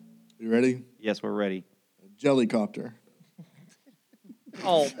 Travis. You ready? Yes, we're ready. Jellycopter.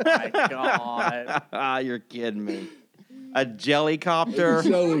 Oh my god. You're kidding me. A jellycopter?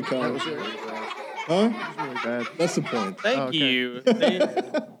 Jellycopter. Huh? Really bad. That's the point. Thank Okay. you. All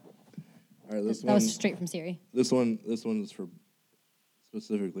right, this That one. was straight from Siri. This one is for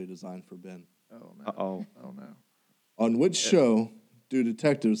specifically designed for Ben. Oh no. Uh-oh. Oh no. On which show do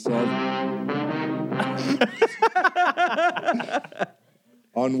detectives solve?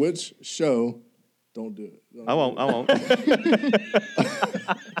 On which show? Don't do it. Don't I won't. do I won't. it.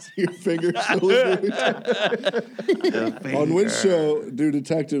 Your fingers still moving. On which show do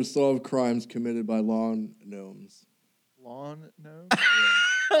detectives solve crimes committed by lawn gnomes? Lawn? No.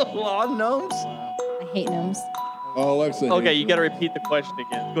 Lawn gnomes? I hate gnomes. Oh, Alexa. Okay, hates you got to them. repeat the question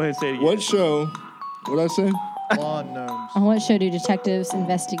again. Go ahead and say it again. What show? What did I say? Lawn gnomes. On what show do detectives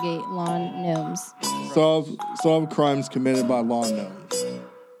investigate lawn gnomes? Solve crimes committed by lawn gnomes.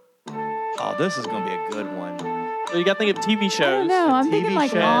 Oh, this is going to be a good one. So you got to think of TV shows. I don't know. I'm TV thinking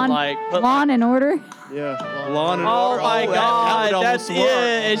like show, lawn, like, put lawn and order. Yeah. Lawn and Oh Order. my that god, would that's it. almost work.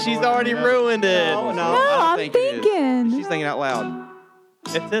 And she's already ruined it. No, I No, don't I'm think it is. thinking. She's thinking out loud.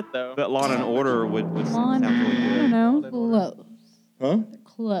 It's it though. But Lawn and Order would Lawn, sound really I good. don't know. Close. Huh?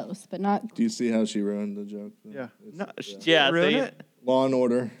 Close, but not. Do you see how she ruined the joke? Yeah. It's- No, Yeah, ruin see? it? Law and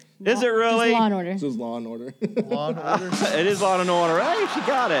Order. Is it really? Just Law and Order. This is Law and Order. Lawn order. It is Lawn and Order. Hey, she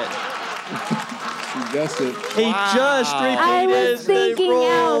got it. You guessed it. He just repeated I was the thinking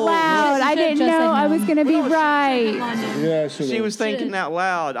out rules. loud. I Should've didn't just know said I no. was going to be right. Yeah, I should She was thinking out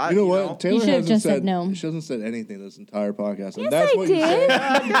loud. You know what? Taylor should've hasn't just said said no. She hasn't said anything this entire podcast. And Yes, that's I what you did.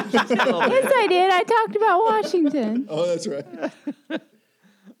 said. Yes, I did. I talked about Washington. Oh, that's right.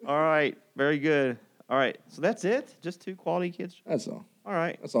 All right. Very good. All right. So that's it? Just two quality kids? That's all. All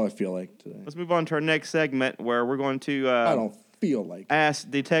right. That's all I feel like today. Let's move on to our next segment where we're going to I don't feel like it. ask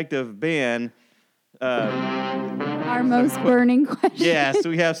Detective Ben. Our most burning question. Yes,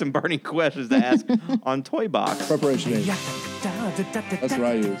 we have some burning questions to ask on Toy Box. Preparation H. That's what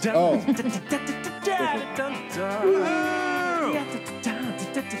I use. Oh.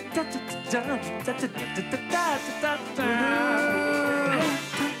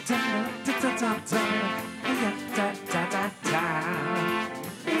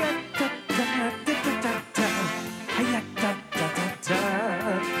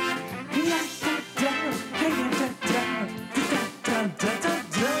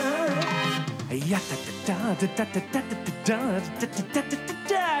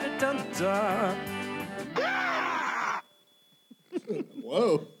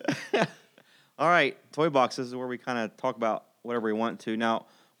 Whoa. All right, toy boxes is where we kind of talk about whatever we want to. Now,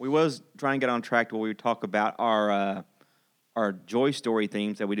 we was trying to get on track to where we talk about our joy story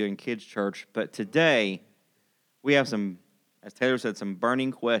themes that we do in kids' church, but today we have some, as Taylor said, some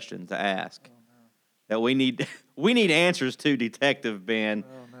burning questions to ask that we need answers to, Detective Ben.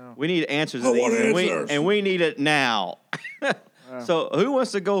 Oh, no. We need answers I to these, want answers. and we need it now. So, who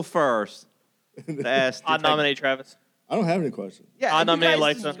wants to go first? To ask I Detective- nominate Travis. I don't have any questions. Yeah, I you nominate guys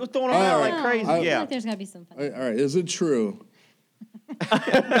Alexa. just throwing them out like No, crazy. I feel Yeah. like there's got to be some fun. All right. Is it true?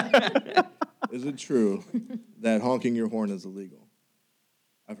 Is it true that honking your horn is illegal?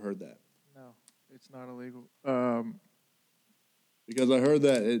 I've heard that. No, it's not illegal. Because I heard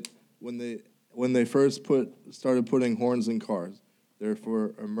that when they first started putting horns in cars, they're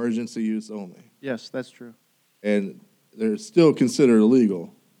for emergency use only, Yes, that's true. and they're still considered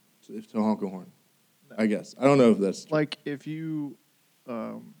illegal to honk a horn. I guess I don't know if that's true. Like if you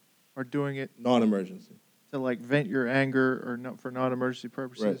are doing it Non-emergency. to like vent your anger or not for non-emergency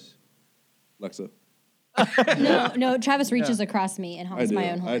purposes. Alexa. No, Travis reaches across me and honks do. my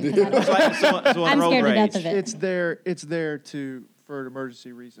own horn. I do. 'cause I don't- I'm scared to death of it. It's there for an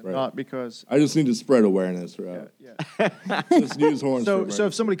emergency reason, Right. not because. I just need to spread awareness throughout. Yeah. Just use horns. So for if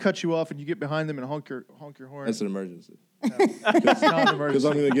emergency. somebody cuts you off and you get behind them and honk your horn, That's an emergency. it's not an Because emergency.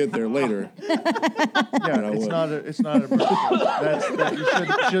 I'm going to get there later. Yeah, I it's would. not an emergency. You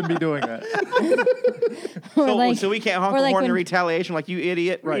shouldn't be doing that. Or So, like- so we can't honk or a like horn in when- retaliation like you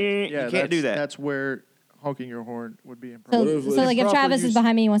idiot? Right. You Yeah, can't do that. That's where honking your horn would be So, improper. What if- so like if Proper Travis is use-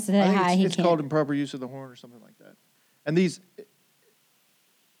 behind me and wants to say I think hi, he it's can't. called improper use of the horn or something like that. And these,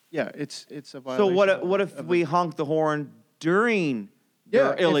 yeah, it's a violation. So what if of we honk the horn during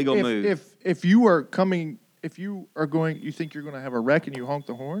their illegal if, move? If you are coming, if you are going, you think you're going to have a wreck and you honk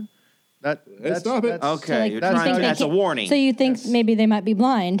the horn, stop it. Okay, So, like, you're that's- trying think to, they that's a can't- warning. So you think maybe they might be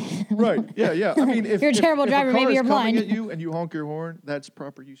blind? Right. Yeah. I mean, if You're a terrible if driver, a car maybe is you're coming blind. at you and you honk your horn, that's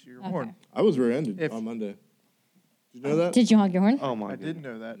proper use of your horn. I was rear-ended If- on Monday. Did you know that? Did you honk your horn? Oh my I god. didn't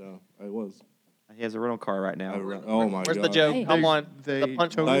know that. No, I was. He has a rental car right now. Oh my Where's god. the joke? Hey. Come on. They The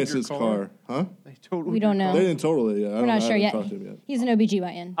punch totaled your Nicest car. Huh? They totaled We don't your know. They car. didn't total it yet. We're not sure yet. Talked to him yet. He's an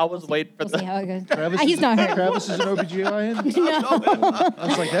OBGYN. I was waiting for We'll see the. how it goes. Travis He's is- not hurt. Travis is an OBGYN? No, I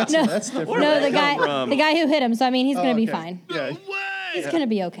was like, that's different. no, the from? guy who hit him. So I mean, he's gonna be Okay. fine. Yeah. He's gonna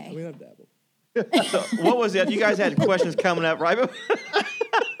be I okay. mean, I've dabbled. So what was it? You guys had questions coming up, right?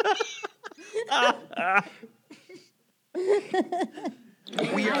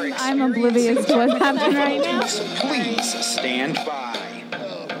 We are I'm oblivious to what's happening right now. Please stand by.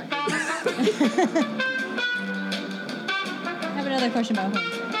 I have another question about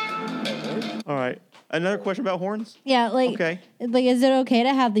horns. All right. Another question about horns? Yeah, like, Okay. like, is it okay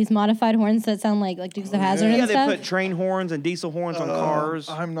to have these modified horns that sound like Dukes of Hazzard Yeah, and they stuff? put train horns and diesel horns on cars.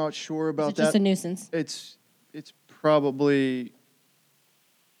 I'm not sure Is about it just that. a nuisance? It's probably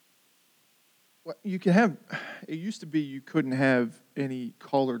well, you can have. It used to be you couldn't have any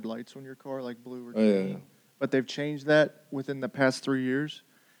colored lights on your car like blue or Oh, yeah, green, yeah. but they've changed that within the past 3 years.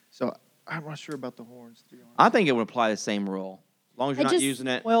 So I'm not sure about the horns, to be honest. I think it would apply the same rule. As long as you're I not just- using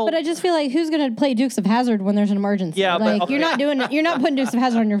it. Well, But I just feel like who's gonna play Dukes of Hazzard when there's an emergency? Yeah, but like okay. you're not doing it. You're not putting Dukes of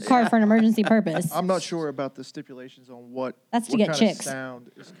Hazzard on your car for an emergency purpose. I'm not sure about the stipulations on what That's to what get kind chicks. of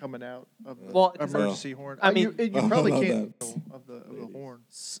sound is coming out of the Well, it's- emergency horn. I mean- you I probably don't know can't of the horn.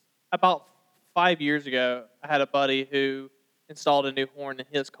 about 5 years ago, I had a buddy who installed a new horn in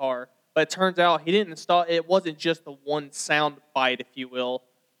his car. But it turns out he didn't install. It wasn't just the one sound bite, if you will,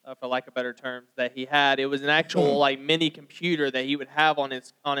 for lack of better terms, that he had. It was an actual like mini computer that he would have on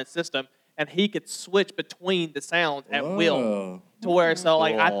his system, and he could switch between the sounds at will. Whoa. To where so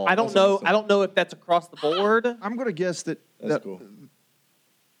like I don't That's know awesome. I don't know if that's across the board. I'm going to guess that, That's cool.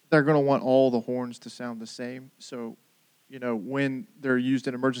 they're going to want all the horns to sound the same. So, you know, when they're used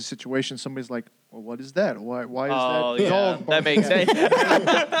in emergency situations, somebody's like, "Well, what is that? Why Oh is that yeah, dog?" that makes sense.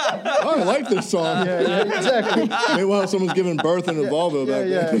 Oh, I like this song. Yeah, exactly. Meanwhile, someone's giving birth in a Volvo back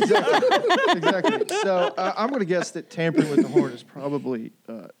Yeah, then. exactly. So I'm going to guess that tampering with the horn is probably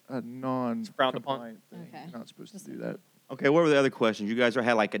a frowned upon. non-compliant thing. Okay. You're not supposed to do that. Okay, what were the other questions? You guys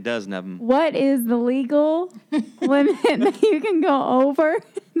had like a dozen of them. What is the legal limit that you can go over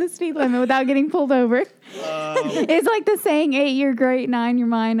the speed limit without getting pulled over? Is like the saying 8 you're great, 9 you're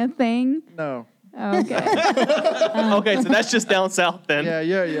mine a thing? No. Okay. Okay, so that's just down south then.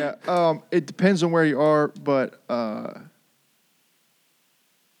 Yeah. It depends on where you are, but I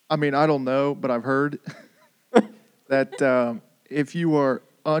mean, I don't know, but I've heard that if you are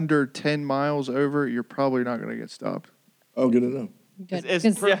under 10 miles over, you're probably not going to get stopped. Oh, good to know. Good. It's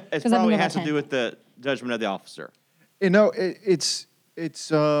 'Cause- probably 'cause I'm gonna has to go do with the judgment of the officer. You know, it's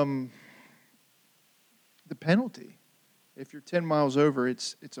the penalty. If you're 10 miles over,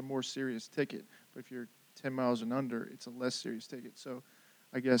 it's a more serious ticket. But if you're 10 miles and under, it's a less serious ticket. So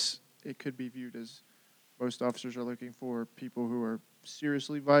I guess it could be viewed as most officers are looking for people who are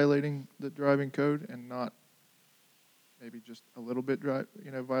seriously violating the driving code and not maybe just a little bit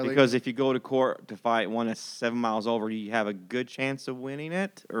violating. Because if you go to court to fight one that's 7 miles over, do you have a good chance of winning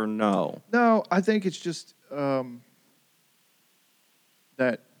it or no? No, I think it's just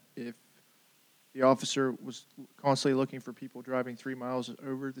that if the officer was constantly looking for people driving 3 miles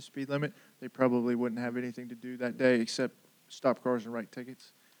over the speed limit, they probably wouldn't have anything to do that day except stop cars and write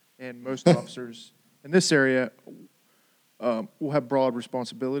tickets. And most officers in this area will have broad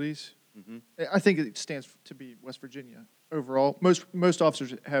responsibilities. Mm-hmm. I think it stands to be West Virginia overall. Most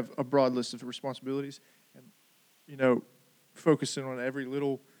officers have a broad list of responsibilities, and focusing on every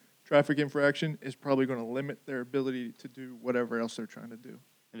little traffic infraction is probably going to limit their ability to do whatever else they're trying to do.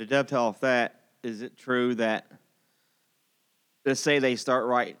 And to dovetail off that, is it true that, let's say they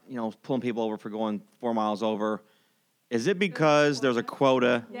start pulling people over for going 4 miles over, is it because there's a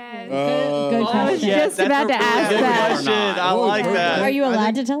quota? Yes. Good I was question. just about to ask good that. question. I Oh, like good. that. Are you I allowed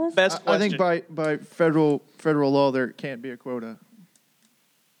think- to tell us? Best I think question. by federal law there can't be a quota.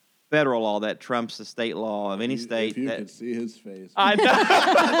 Federal law that trumps the state law of any state. If you that, could see his face. I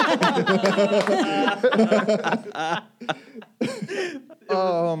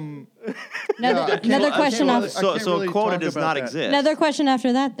Um, Another question. really- After, I can't so really a quota talk does about not that. exist. another question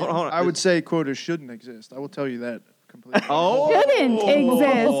after that. Though. Hold on. I would say quotas shouldn't exist. I will tell you that completely. Oh. Shouldn't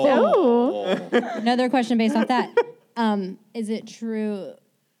exist. Oh. Another question based off that. Is it true?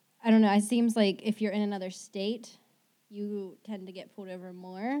 I don't know. It seems like if you're in another state, you tend to get pulled over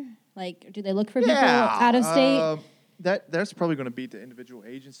more. Like, do they look for people out of state? That's probably going to be to individual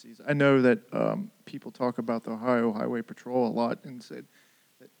agencies. I know that people talk about the Ohio Highway Patrol a lot and said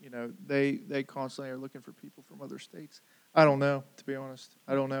that they constantly are looking for people from other states. I don't know, to be honest.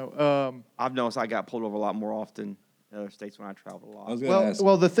 I don't know. I've noticed I got pulled over a lot more often in other states when I traveled a lot. I was gonna ask.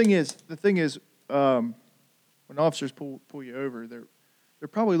 Well, the thing is, when officers pull you over, they're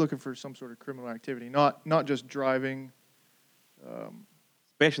probably looking for some sort of criminal activity, not just driving.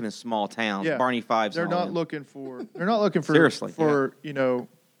 Especially in small towns. Yeah. Barney Fives. They're and all not them. looking for. They're not looking for. Seriously, For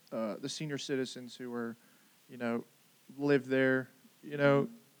the senior citizens who are, live there.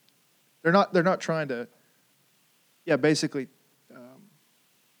 They're not trying to. Yeah, basically,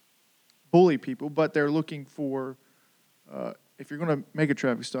 bully people, but they're looking for. If you're going to make a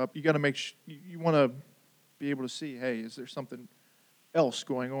traffic stop, you got to make. You want to be able to see. Hey, is there something else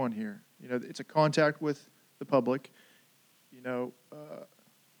going on here? It's a contact with the public.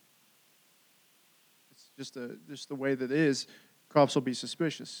 It's just the way that it is. Cops will be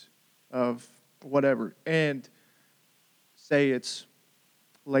suspicious of whatever. And say it's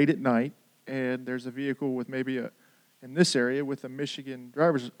late at night and there's a vehicle with maybe in this area with a Michigan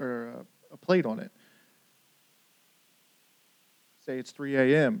driver's or a plate on it. Say it's 3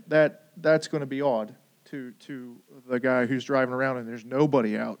 a.m. That's going to be odd to the guy who's driving around and there's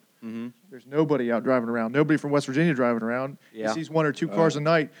nobody out. Mm-hmm. There's nobody out driving around. Nobody from West Virginia driving around. Yeah. He sees one or two cars a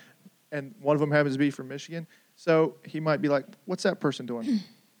night, and one of them happens to be from Michigan. So he might be like, "What's that person doing?"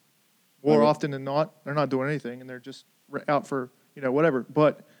 More often than not, they're not doing anything, and they're just out for whatever.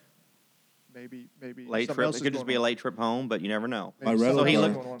 But maybe Late something trip. else It is could just going be a on. late trip home, but you never know. Maybe My something rental else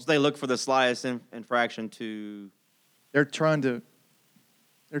is car- going on. So they look for the slightest infraction to. They're trying to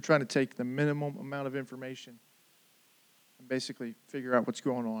take the minimum amount of information and basically figure out what's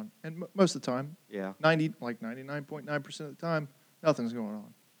going on. And most of the time, Yeah. 99.9% of the time, nothing's going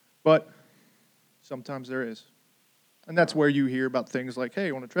on. But sometimes there is. And that's where you hear about things like, hey,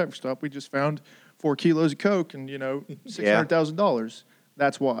 on a traffic stop, we just found 4 kilos of coke and, $600,000.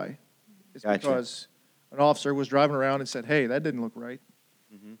 That's why. It's Gotcha. because an officer was driving around and said, hey, that didn't look right.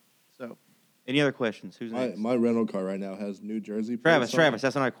 Mhm. So Any other questions? Who's My, next? my rental car right now has New Jersey. Travis, plates on it.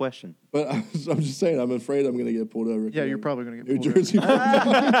 that's not a question. But I'm just saying, I'm afraid I'm going to get pulled over. yeah, you're probably going to get New pulled over. Jersey.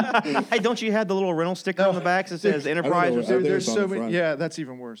 plates. Hey, don't you have the little rental sticker on the back that says Enterprise? know. Or I There, think there's it's on so the many. front. Yeah, that's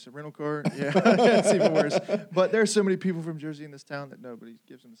even worse. A rental car. Yeah, that's even worse. But there's so many people from Jersey in this town that nobody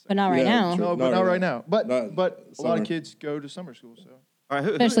gives them a second. But not right Yeah, now. true. No, but not right now. But Not a lot summer. of kids go to summer school. So All right,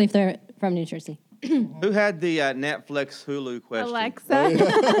 Especially if they're from New Jersey. who had the Netflix Hulu question? Alexa.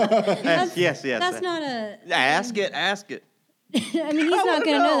 Yes. That's not a. Ask it. I mean, he's not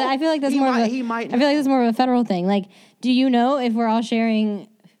going to know that. I feel like that's He more might- of a. he might I feel like that's more of a federal thing. Like, do you know if we're all sharing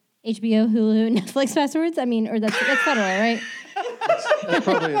HBO, Hulu, Netflix passwords? I mean, or that's federal, right? That's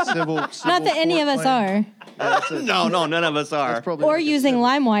probably a civil Not that any court of us claim. are. No, none of us That's are. probably Or like a using civil-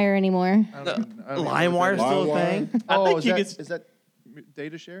 LimeWire anymore. I don't even know LimeWire what that still a LimeWire? thing? I Oh, think is you that, could. is that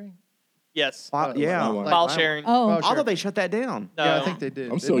data sharing? Yes. Yeah. LimeWire. File sharing. Oh, File I thought they shut that down. No. Yeah, I think they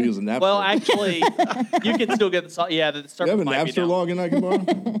did. I'm still didn't using Napster. Well, actually, you can still get the the you have a server might be Napster down. login I can borrow?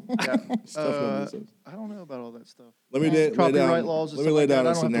 they? Yeah. Stuff nobody says. I don't know about all that stuff. Let me Yeah. lay Copyright down. laws and Let me stuff lay like that. down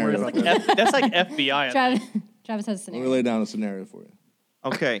I a don't have to worry scenario. about that. That's like FBI. I think. Travis has a Let scenario. me lay down a scenario for you.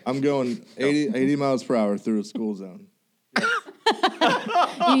 Okay. I'm going 80 miles per hour through a school zone,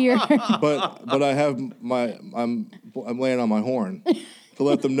 You're- but I have I'm laying on my horn to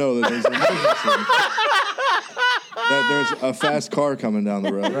let them know that there's an emergency. That there's a fast car coming down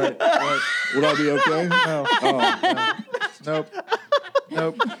the road. Right. Would I be okay? No. Oh,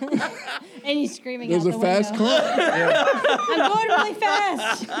 Nope. and he's screaming there's out a the fast window. car. I'm going really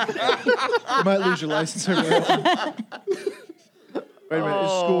fast. You might lose your license every now and then. Wait a minute.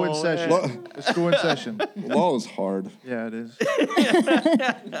 Is school in session? Law, Is school in session? law is hard. Yeah, it is.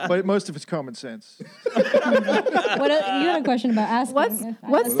 But most of it's common sense. You had a question about asking.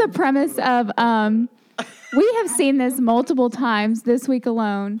 What's the premise of we have seen this multiple times this week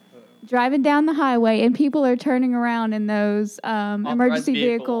alone, driving down the highway and people are turning around in those emergency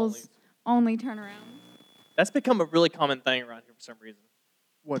vehicle vehicles only turn around. That's become a really common thing around here for some reason.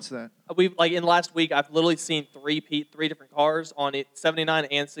 What's that? We've like in last week, I've literally seen three different cars on it, 79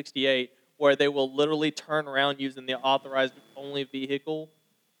 and 68, where they will literally turn around using the authorized only vehicle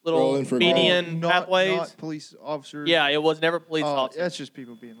They're all little in for median pathways. Not police officers. Yeah, it was never police Oh, officers. that's just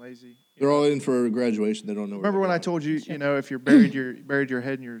people being lazy. They're all in for graduation. They don't know. Remember when I told you, if you're buried your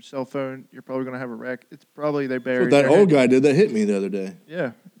head in your cell phone, you're probably going to have a wreck. It's probably they buried that their old head. guy did that hit me the other day?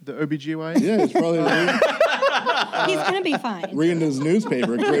 Yeah, the OBGYN. Yeah, it's probably He's gonna be fine. reading his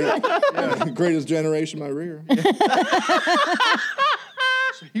newspaper. Greatest generation, my rear.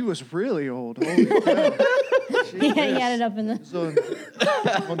 So he was really old. Holy cow. He had it up in the. It's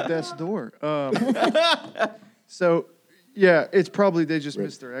on death's door. So, yeah, it's probably they just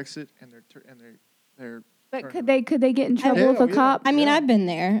missed their exit and they're. But could they get in trouble Yeah, with a yeah. cop? I mean, I've been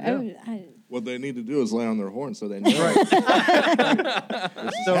there. Yeah. What they need to do is lay on their horn so they know Right. this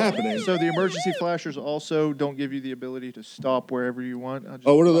is happening. So the emergency flashers also don't give you the ability to stop wherever you want.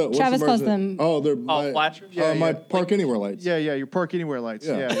 Oh, what are the? What's Travis calls emergency- them- Oh, they're flashers? Yeah, my yeah. park anywhere lights. Yeah, your park anywhere lights.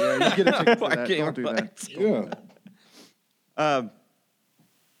 Yeah. Yeah. You get a ticket for that. Don't do that. Yeah.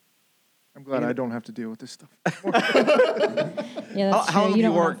 I'm glad I don't have to deal with this stuff. Yeah, that's How true. long have you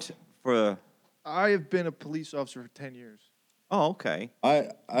don't worked for? I have been a police officer for 10 years. Oh, okay. I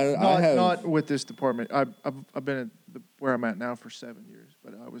Not, have not with this department. I've been at where I'm at now for 7 years,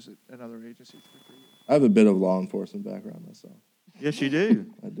 but I was at another agency for 3 years. I have a bit of law enforcement background myself. Yes, you do.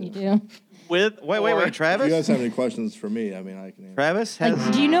 I do. You do. With Wait, or- If you Travis. guys have any questions for me, I mean, I can answer. Travis has.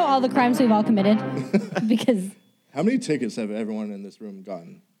 Like, do you know all the crimes we've all committed? Because How many tickets have everyone in this room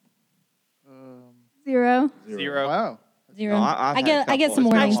gotten? 0. Zero. Wow. zero. No, I've had a I get couple. some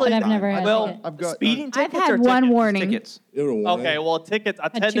It's warnings, but actually I've never had. a Well, ticket. I've got speeding I've tickets had or one tickets? warning. Tickets. You have a warning? Okay, well, tickets. I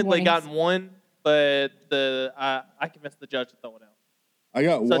Had two technically warnings. gotten one, but I convinced the judge to throw it out. I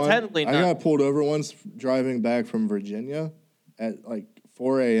got So one. technically I none. got pulled over once driving back from Virginia at like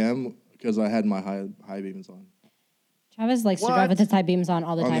 4 a.m. because I had my high beams on Travis likes to What? drive with his high beams on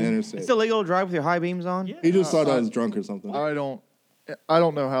all the on the time. interstate. It's illegal to drive with your high beams on. Yeah. He just thought I was drunk or something. I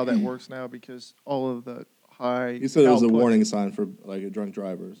don't know how that works now because all of the high. He said it was a output- warning sign for like a drunk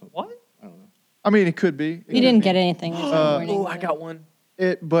driver or something. What? I don't know. I mean, it could be. He didn't get anything. It was a warning. Oh, I got one.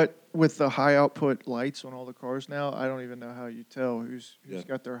 But with the high output lights on all the cars now, I don't even know how you tell who's Yeah.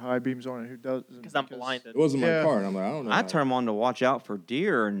 got their high beams on and who doesn't. Because I'm blinded. It wasn't my Yeah. car, and I'm like, I don't know. I how- turn them on to watch out for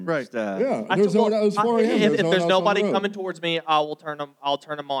deer and Right. stuff. Yeah, I there's told- no. That was 4 a.m. If no one there's else on the nobody road. coming towards me, I'll turn them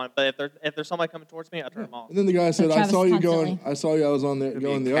on. But if there's somebody coming towards me, I turn them off. And then the guy said, "I Travis saw you constantly. going. I saw you. I was on the Could be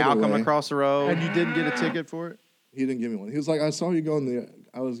going a the cow other coming way." across the road. And you didn't get a ticket for it? He didn't give me one. He was like, "I saw you going the.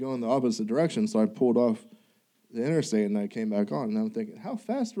 I was going the opposite direction, so I pulled off the interstate and I came back on. And I'm thinking, how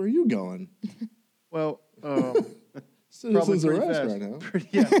fast were you going? Well, Citizens pretty arrest fast. right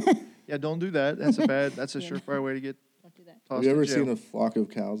now. Yeah, don't do that. That's a surefire way to get Don't do that. tossed Have you ever in jail. seen a flock of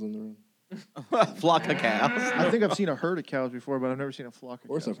cows in the room? Flock of cows. I think I've seen a herd of cows before, but I've never seen a flock of Of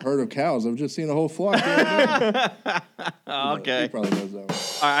course, cows. I've heard of cows. I've just seen a whole flock. the other day. He Okay. probably knows that one.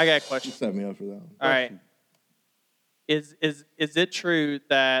 All right, I got a He question. set me up for that one. All right. Is it true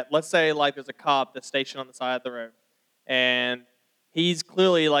that let's say like there's a cop that's stationed on the side of the road, and he's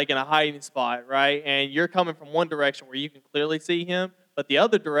clearly like in a hiding spot, right? And you're coming from one direction where you can clearly see him, but the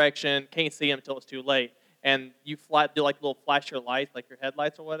other direction can't see him until it's too late, and you do like little flash your lights, like your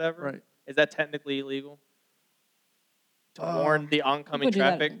headlights or whatever. Right. Is that technically illegal? to warn the oncoming people do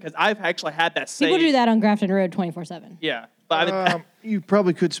that. traffic? Because I've actually had that same. People do that on Grafton Road 24/7. Yeah, but I mean, You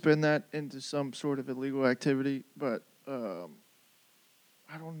probably could spin that into some sort of illegal activity, but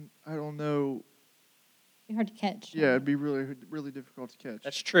I don't know. Be hard to catch. Yeah, it'd be really difficult to catch.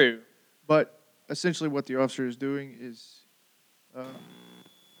 that's true. But essentially, what the officer is doing is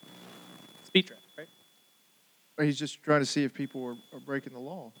Speed trap, right? he's just trying to see if people are breaking the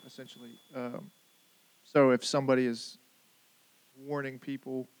law. Essentially, so if somebody is warning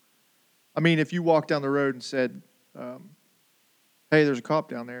people, I mean, if you walk down the road and said, "Hey, there's a cop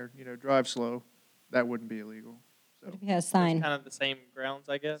down there. Drive slow," that wouldn't be illegal. If you had a sign. It's kind of the same grounds,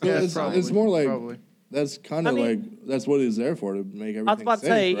 I guess. So Yeah, it's probably, more like probably. that's kind I of mean- like that's what he's there for, to make everything I was about to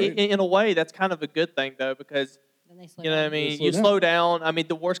safe, say, right? in a way, that's kind of a good thing though, because Then they slow you know what I down. mean. slow You down. slow down. I mean,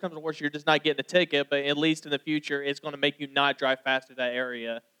 the worst comes to worst, you're just not getting a ticket, but at least in the future, it's going to make you not drive fast through that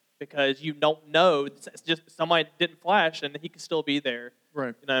area because you don't know. It's just somebody didn't flash, and he could still be there.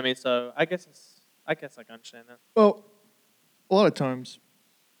 Right. You know what I mean? So I guess I can understand that. Well, a lot of times,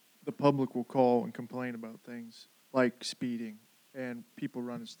 the public will call and complain about things like speeding and people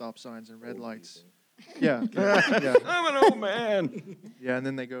running stop signs and red lights. Yeah, yeah, I'm an old man. yeah, and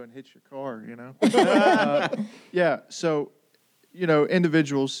then they go and hit your car. Yeah. So,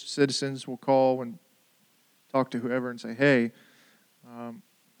 individuals, citizens will call and talk to whoever and say, "Hey,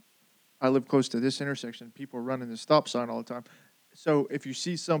 I live close to this intersection. People are running the stop sign all the time." So, if you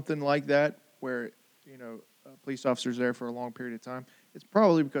see something like that, where a police officer's there for a long period of time, it's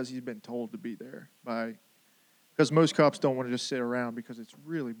probably because he's been told to be there because most cops don't want to just sit around because it's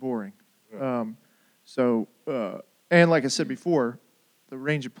really boring. And like I said before, the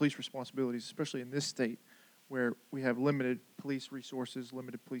range of police responsibilities, especially in this state where we have limited police resources,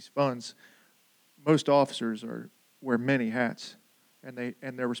 limited police funds, most officers wear many hats, and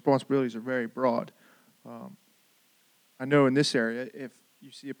their responsibilities are very broad. I know in this area, if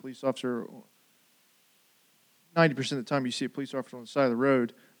you see a police officer, 90% of the time you see a police officer on the side of the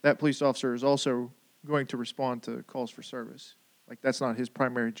road, that police officer is also going to respond to calls for service. Like, that's not his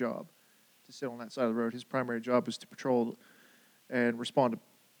primary job, to sit on that side of the road. His primary job is to patrol and respond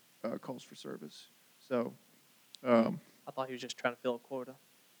to calls for service. So, I thought he was just trying to fill a quota.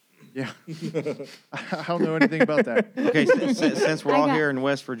 yeah. I don't know anything about that. Okay, since we're I all got- here in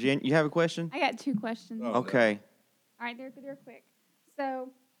West Virginia, you have a question? I got 2 questions. Oh. Okay. All right, they're quick. So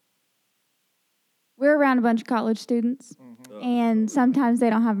we're around a bunch of college students, and sometimes they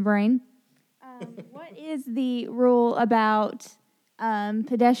don't have a brain. What is the rule about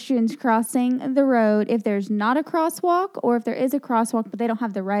pedestrians crossing the road if there's not a crosswalk, or if there is a crosswalk but they don't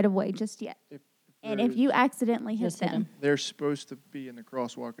have the right of way just yet? And if you accidentally hit Just hit 'em. them, They're supposed to be in the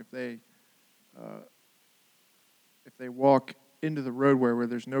crosswalk if they walk into the road where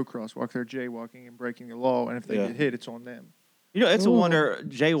there's no crosswalk, they're jaywalking and breaking the law, and if they Yeah. get hit, it's on them. It's a wonder.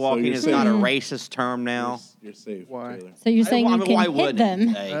 Jaywalking you're is not a saying- racist term now. You're safe. Why? Taylor. So you're saying I you mean, why can hit wouldn't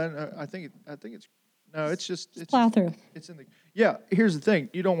them, they? I think it's no, it's just it's plow through. It's in the yeah. Here's the thing: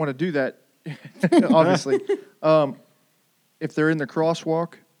 you don't want to do that, obviously. If they're in the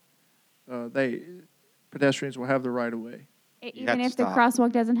crosswalk, pedestrians will have the right of way. have even to if the stop.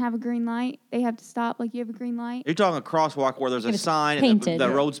 crosswalk doesn't have a green light, they have to stop. Like, you have a green light. You're talking a crosswalk where there's a If it's sign and painted. the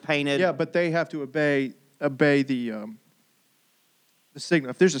Yeah. road's painted. Yeah, but they have to obey the signal.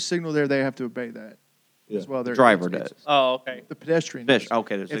 If there's a signal there, they have to obey that Yeah. as well. The They're- driver it's- does. Oh, okay. The pedestrian. Fish. does.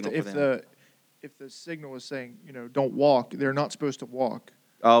 Okay, there's a If signal the, for if them. if the signal is saying don't walk, they're not supposed to walk.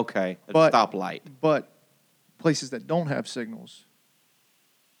 Okay, a But- stoplight. But places that don't have signals,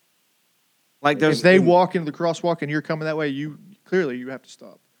 Like there's if they walk into the crosswalk and you're coming that way, you have to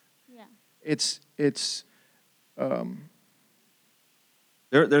stop. Yeah. It's there's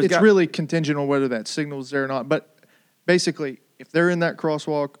it's got, really contingent on whether that signal's there or not. But basically, if they're in that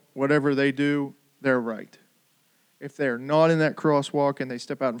crosswalk, whatever they do, they're right. If they're not in that crosswalk and they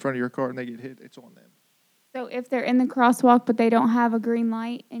step out in front of your car and they get hit, it's on them. So if they're in the crosswalk but they don't have a green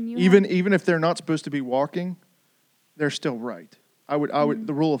light, and you Even if they're not supposed to be walking, they're still right. I would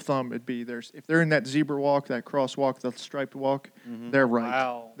the rule of thumb would be if they're in that zebra walk, that crosswalk, the striped walk, they're right.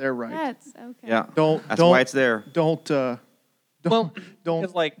 Wow. They're right. that's okay. yeah. Don't That's don't why it's there. don't Well, don't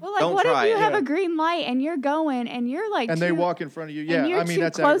because like Well, like, Don't what try if you it. have Yeah. a green light and you're going and you're like and they too- walk in front of you. Yeah, and you're I mean too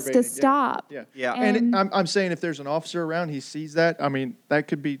that's close to aggravating. Yeah. stop. Yeah. Yeah. And And- I'm saying if there's an officer around, he sees that. I mean, that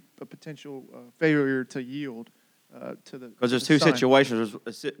could be a potential failure to yield to the Because there's to the two sign. situations.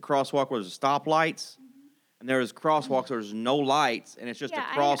 There's a crosswalk where there's stoplights, and there's crosswalks, there's no lights, and it's just a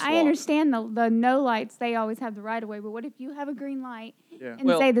crosswalk. I understand the no lights. They always have the right of way. But what if you have a green light Yeah. and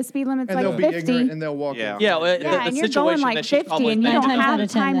Well- say the speed limit's And like they'll be 50? ignorant and they'll walk Yeah. in. Yeah, well, Yeah, the and you're situation going that like she's 50 probably and you Nine don't times out have of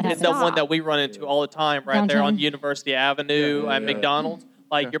 10 time that to It's happens. the one stop. that we run into all the time right there on Downtown. University Avenue and Yeah. McDonald's.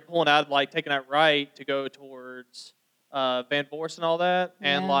 Like Yeah. you're pulling out, like taking that right to go towards Van Vorst and all that,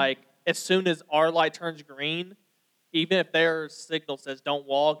 and Yeah. like as soon as our light turns green, even if their signal says don't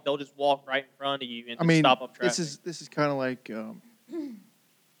walk, they'll just walk right in front of you and I just mean, stop up traffic. this is kind of like,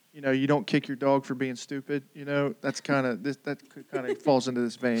 you know, you don't kick your dog for being stupid. You know, that's kind of falls into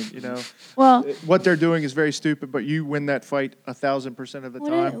this vein. You know, Well, what they're doing is very stupid, but you win that fight 1,000% of the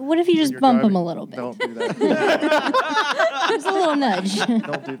time. What if you when just you're bump them driving. a little bit? Don't do that. Just a little nudge.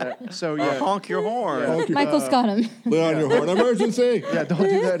 Don't do that. So Or yeah, honk your horn. Honk your- Michael's got him. Put on your horn. Emergency. yeah, don't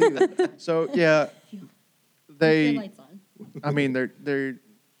do that either. So yeah, Your they. lights on. I mean, they're.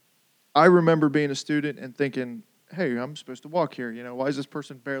 I remember being a student and thinking, "Hey, I'm supposed to walk here. You know, why is this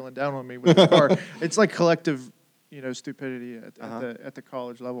person barreling down on me with a car?" It's like collective, you know, stupidity at the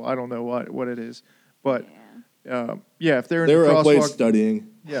college level. I don't know what it is, but yeah, if they're in They the were up late crosswalk, studying.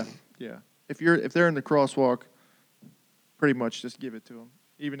 yeah. If they're in the crosswalk, pretty much just give it to them,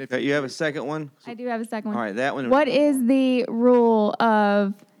 even if Okay, you have a second one? I do have a second one. All right, that one. What is the rule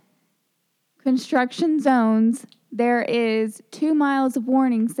of construction zones? There is 2 miles of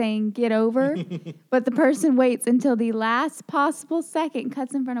warning saying get over, but the person waits until the last possible second,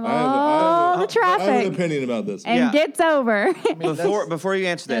 cuts in front of all the I have an traffic, opinion about this. and Yeah. gets over. Before you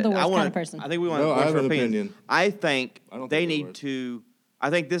answer They're that, the worst I want kind of person. I think we want No, I have your an opinion. I think I don't they think they're need worse. to. I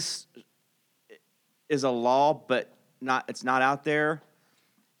think this is a law, but it's not out there,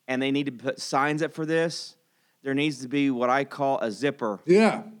 and they need to put signs up for this. There needs to be what I call a zipper.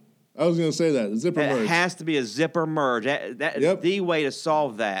 Yeah, I was gonna say that. Zipper It merge. has to be a zipper merge. That is Yep. the way to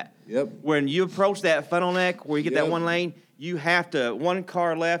solve that. Yep. When you approach that funnel neck where you get that Yep. one lane, you have to one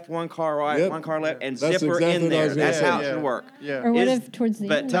car left, one car right, Yep. one car left, and That's zipper exactly in what I there. was gonna That's say. how it Yeah. should work. Yeah. Or what Is- if towards the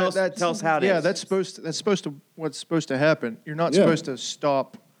But end? tell us how it is. Yeah, that's supposed to what's supposed to happen. You're not Yeah. supposed to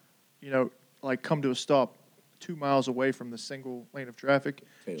stop, you know, like come to a stop 2 miles away from the single lane of traffic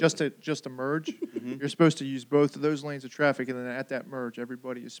just to merge. Mm-hmm. You're supposed to use both of those lanes of traffic, and then at that merge,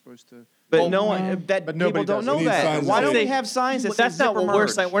 everybody is supposed to. But no one, But people nobody don't does. know We need that. signs Why that don't say- they have signs that Well, say that's not zipper what we're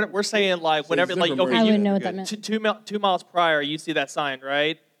merge? saying. We're saying like whenever, like zipper okay, merge. I you- wouldn't know what that meant. 2 miles prior, you see that sign,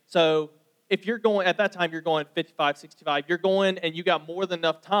 right? So if you're going at that time, you're going 55, 65. You're going and you got more than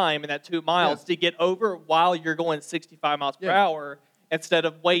enough time in that 2 miles to get over while you're going 65 miles per Yeah. hour instead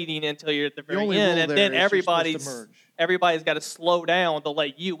of waiting until you're at the very only end. rule And there then is you're supposed to merge. everybody's got to slow down to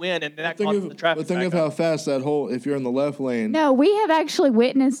let you in, and then that causes the traffic. But think back of up. how fast that whole. If you're in the left lane. No, we have actually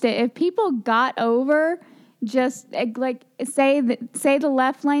witnessed it. If people got over, just like say the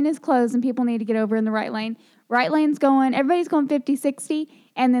left lane is closed and people need to get over in the right lane. Right lane's going, everybody's going 50, 60,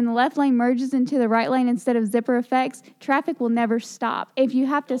 and then the left lane merges into the right lane instead of zipper effects. Traffic will never stop. If you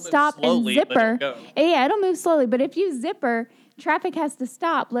have to It'll move stop slowly, and but zipper, it'll go. yeah, it'll move slowly. But if you zipper, traffic has to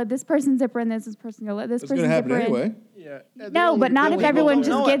stop. Let this person zipper in, this person go. Let this It's person gonna happen zipper in. anyway. Yeah. No, but not if everyone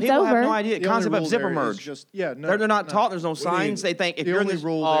just gets People have over. no idea. The Concept only of rule zipper there is merge. Just, yeah, no, They're not taught. There's no do you signs. mean? They think if The you're in only this.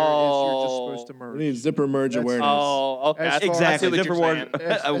 rule there is you're just supposed to We merge. need zipper merge That's- awareness. Oh, okay. As I see far- what Exactly, you're zipper saying. word.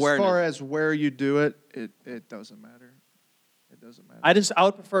 As Awareness. far as where you do it, it doesn't matter. It doesn't matter. I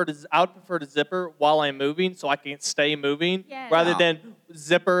would prefer to zipper while I'm moving, so I can stay moving, Yes. rather than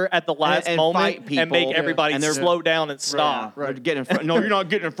zipper at the last and moment fight and make people. everybody And they're- slow down and stop. Right. Get in front. No, you're not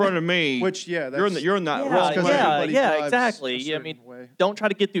getting in front of me. Which yeah, that's, you're in the Yeah, wrong because lane. everybody drives exactly. a Yeah, I certain mean, way. don't try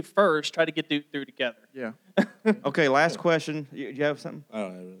to get through first. Try to get through together. Yeah. Okay, last question. You have something? I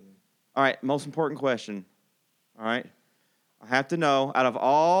don't have anything. All right, most important question. All right. I have to know, out of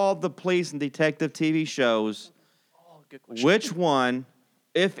all the police and detective TV shows, Oh, good question. which one,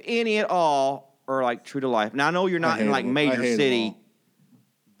 if any at all, are like true to life? Now, I know you're not in hate like 'em. I major hate 'em city, all.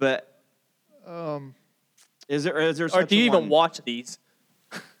 but is there Or such do you a even one? watch these?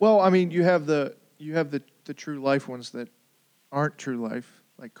 Well, I mean, you have the true life ones that aren't true life,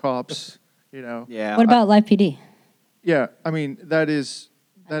 like cops. You know. Yeah. What about Live PD? Yeah. I mean, that is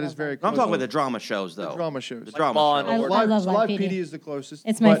love very. I'm Close. talking about the drama shows, though. The drama shows. The drama Law and shows. Order. I love Live Live PD. PD is the closest.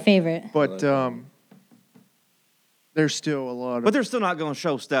 It's my but- favorite. But there's still a lot of. But they're still not going to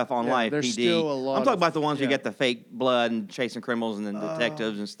show stuff on Yeah, Live there's PD. still a lot I'm talking of- about the ones who yeah. get the fake blood and chasing criminals and then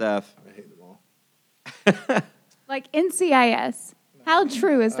detectives and stuff. I hate them all. Like NCIS. How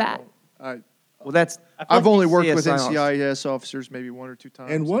true is that? Well, that's I've only worked with CSI. NCIS officers maybe one or two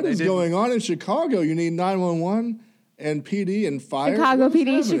times. And what they is didn't- going on in Chicago? You need 911 and PD and fire. Chicago What is PD,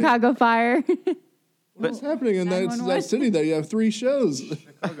 happening? Chicago Fire. What What's happening in that 911. city that you have 3 shows?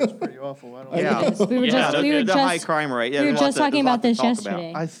 Chicago's pretty awful. I don't I know. know. It is. We were Yeah, just the- we were the high just crime rate. Yeah, we were there's just lots talking there's about this lots to talk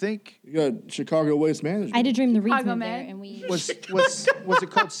yesterday. I think You got Chicago Waste Management. I had to dream the Reeds Chicago moved there, man. and we was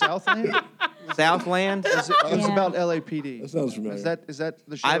it called Southland? about. Southland. It was Yeah. about LAPD. That sounds familiar. Is that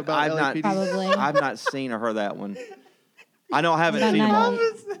the show I've about not LAPD? probably. I've not seen or heard that one. I know I haven't About seen them all.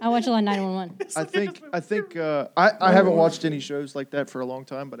 911. I watch a lot of 911. I think I haven't watched any shows like that for a long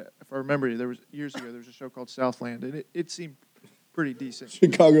time, but if I remember, there was years ago there was a show called Southland, and it seemed pretty decent.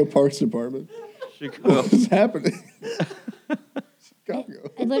 Chicago Parks Department. Chicago. What's happening? Chicago.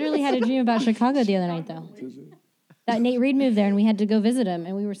 I literally had a dream about Chicago the other night, though. That Nate Reed moved there, and we had to go visit him,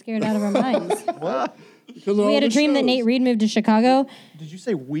 and we were scared out of our minds. Because of We all had a the dream that shows. Nate Reed moved to Chicago. Did you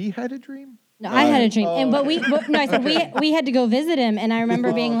say we had a dream? No, I had a dream, and but no, I said we had to go visit him, and I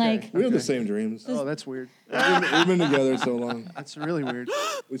remember being okay. like, We have the same dreams. Oh, that's weird. We've been together so long. That's really weird.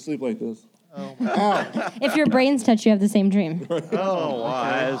 We sleep like this. Oh, my. Ow. if your brains touch, you have the same dream. Oh, wow,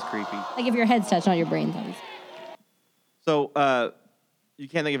 that is creepy. Like if your heads touch, not your brains. Obviously. So, you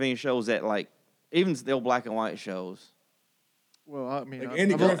can't think of any shows that like, even still black and white shows. Well, I mean, Like I've,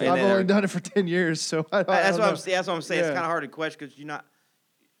 Andy I've, Griffith. I've only done it for 10 years, so I don't, That's I what don't I'm. That's what I'm saying. It's Yeah. kind of hard to question because you're not.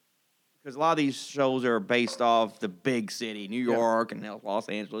 Because a lot of these shows are based off the big city, New York and Los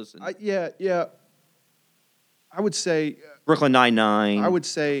Angeles, and yeah. I would say Brooklyn Nine-Nine. I would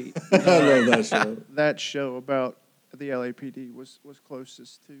say I love that show. that show about the LAPD was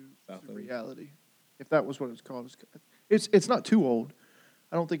closest to Southland. reality, if that was what it was called. It's not too old.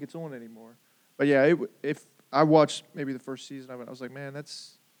 I don't think it's on anymore. But yeah, if I watched maybe the first season of it, I was like, man, that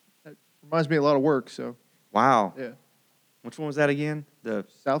reminds me of a lot of work. So Wow. yeah, Which one was that again? The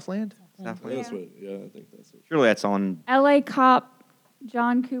Southland. Southland. That's what, yeah, I think that's it. Surely that's on. LA cop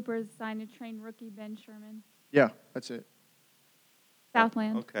John Cooper is assigned to train rookie Ben Sherman. Yeah, that's it.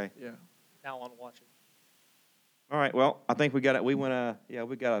 Southland. Okay. Yeah. Now on watching. All right. Well, I think we got it. We went.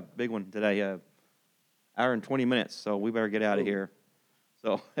 We got a big one today. Hour and 20 minutes. So we better get out of here.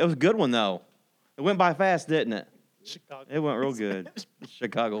 So it was a good one though. It went by fast, didn't it? Chicago. It went real good.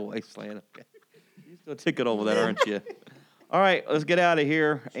 Chicago Wasteland. Okay. You still ticket over that, aren't you? All right, let's get out of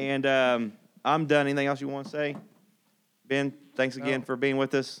here. And I'm done. Anything else you want to say? Ben, thanks again No. for being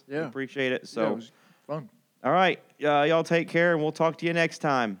with us. Yeah. Appreciate it. Yeah, So, it was fun. all right, y'all take care, and we'll talk to you next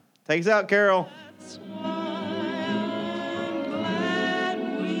time. Take us out, Carol. That's why I'm glad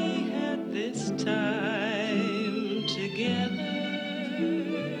we had this time together.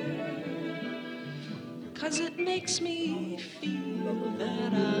 'Cause it makes me feel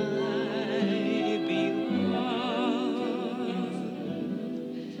that I belong.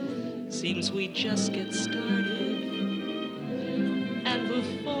 Seems we just get started, and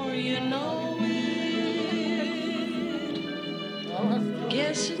before you know it,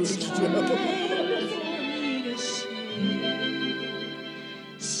 guess it's time for me to say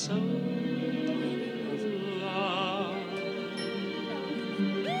so long.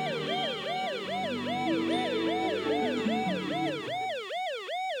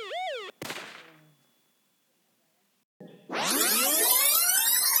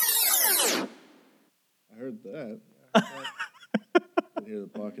 I heard that. I hear the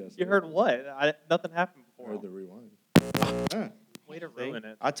podcast. You heard what? Nothing happened I before. heard the rewind. Ah, Way to See? ruin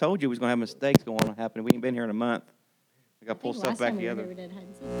it. I told you we was going to have mistakes going on happening. We ain't been here in a month. We got to pull stuff back together.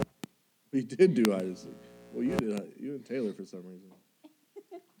 we did do hide and seek. Well, you did. You and Taylor for some reason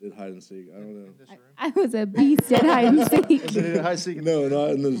did hide and seek. I don't know. I was a beast at hide and seek. No,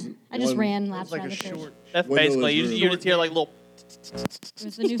 not in this. I just one- ran It's laps like around a the church. short. That's Windowless basically, room. you just hear like little. It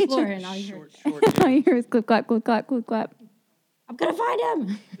was the new floor, and all you heard. All you hear is clip, clap, clip, clap, clip, clap. I'm gonna find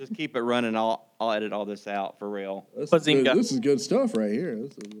him. Just keep it running. I'll edit all this out for real. This is, Bazinga. good, this is good stuff right here.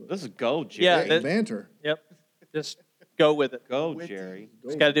 This is gold, Jerry. Yeah, Hey, that- banter. Yep. Just go with it. Go, Jerry.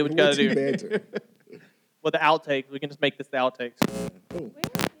 Just gotta do what you gotta Witty do. Banter. With the outtakes, we can just make this the outtakes. Oh, Yeah,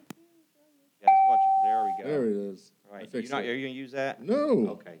 just watch it. There we go. there it is. All I right. fixed Are it. you going to use that?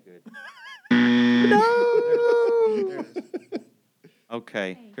 No. Okay, good. No.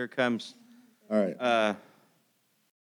 Okay, here comes. All right.